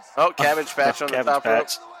 Oh, Cabbage Patch on the Cabbage top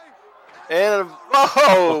Patch. rope. And,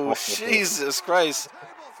 oh, Jesus Christ.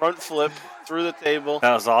 Front flip through the table.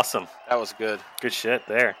 That was awesome. That was good. Good shit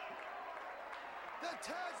there.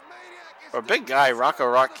 For a big guy, Rocco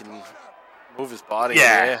Rock can move his body.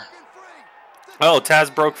 Yeah. Oh,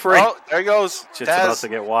 Taz broke free. Oh, there he goes. Shit's about to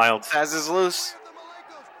get wild. Taz is loose.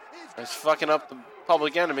 He's fucking up the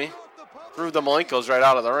Public Enemy. Threw the Malenkos right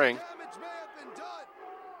out of the ring.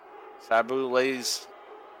 Sabu lays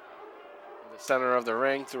in the center of the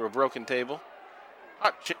ring through a broken table.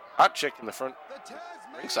 Hot chick in the front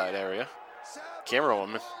ringside area. Camera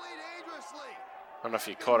woman. I don't know if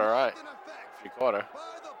you caught her right. If you caught her.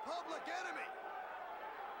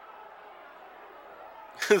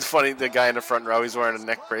 It's funny, the guy in the front row, he's wearing a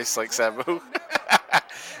neck brace like Sabu.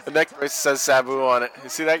 The neck brace says Sabu on it. You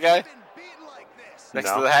see that guy? Next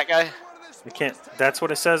No. to the hat guy? You can't. That's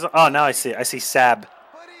what it says. Oh, now I see it. I see Sab.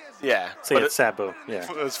 Yeah. See, but it's Sabu. Yeah.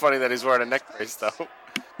 It's funny that he's wearing a neck brace, though.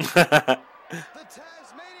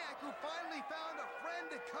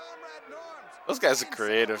 Those guys are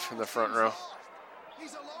creative in the front row.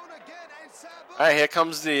 All right, here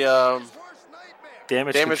comes the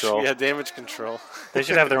Damage control. Yeah, damage control. They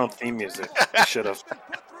should have their own theme music. They should have.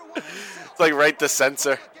 It's like right to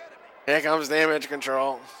censor. Here comes damage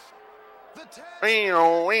control.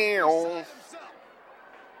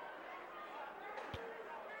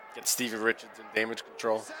 Get Stevie Richards in damage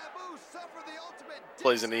control.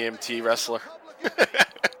 Plays an EMT wrestler. Good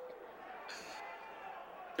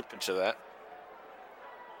picture of that.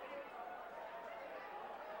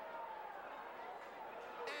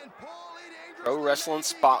 Pro Wrestling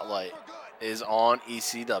Spotlight is on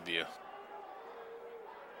ECW.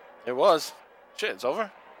 It was. Shit, it's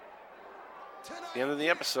over. The end of the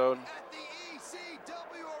episode.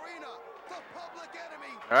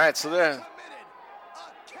 All right, so they're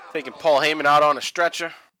taking Paul Heyman out on a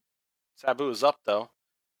stretcher. Sabu is up, though.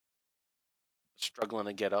 Struggling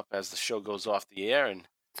to get up as the show goes off the air. And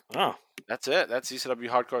that's it. That's ECW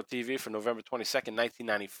Hardcore TV for November 22nd,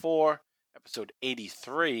 1994, episode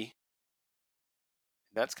 83.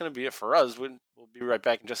 That's going to be it for us. We'll be right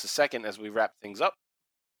back in just a second as we wrap things up.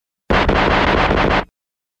 All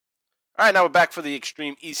right, now we're back for the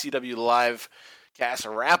Extreme ECW Live cast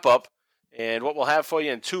wrap-up. And what we'll have for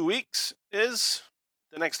you in 2 weeks is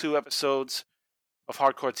the next two episodes of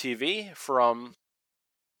Hardcore TV from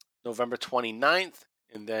November 29th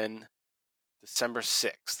and then December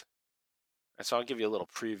 6th. And so I'll give you a little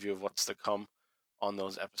preview of what's to come on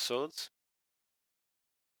those episodes.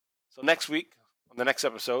 So next week, on the next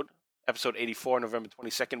episode, episode 84, November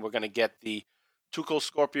 22nd, we're going to get the Tuco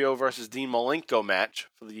Scorpio versus Dean Malenko match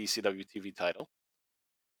for the ECW TV title.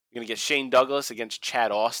 We're going to get Shane Douglas against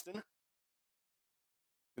Chad Austin.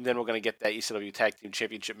 And then we're going to get that ECW Tag Team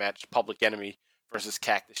Championship match, Public Enemy versus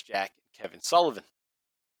Cactus Jack and Kevin Sullivan.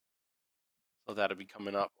 So that'll be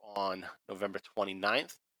coming up on November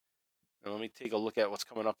 29th. And let me take a look at what's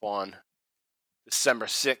coming up on December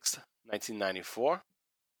 6th, 1994.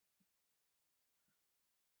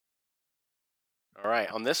 All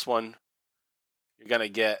right, on this one, you're going to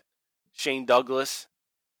get Shane Douglas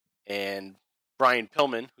and Brian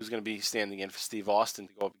Pillman, who's going to be standing in for Steve Austin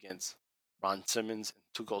to go up against Ron Simmons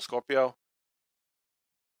and Tuco Scorpio.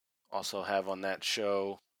 Also have on that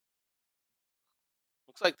show,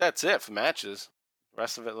 looks like that's it for matches. The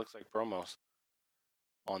rest of it looks like promos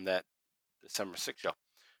on that December 6th show. All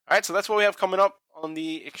right, so that's what we have coming up on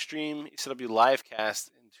the Extreme ECW live cast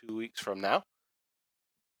in 2 weeks from now.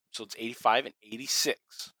 So it's 85 and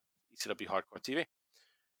 86, ECW Hardcore TV.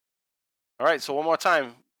 All right, so one more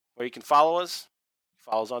time, where you can follow us.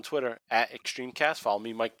 Follow us on Twitter at ExtremeCast. Follow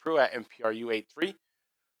me, Mike Prue, at MPRU83.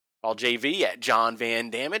 Follow JV at John Van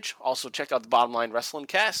Damage. Also, check out the Bottom Line Wrestling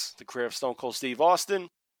Cast, the career of Stone Cold Steve Austin.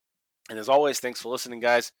 And as always, thanks for listening,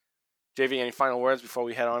 guys. JV, any final words before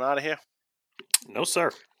we head on out of here? No,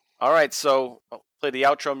 sir. All right, so I'll play the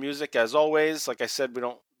outro music as always. Like I said, we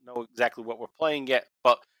don't know exactly what we're playing yet,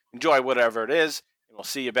 but enjoy whatever it is, and we'll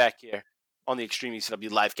see you back here on the Extreme ECW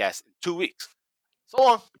Livecast in 2 weeks. So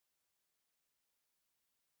long.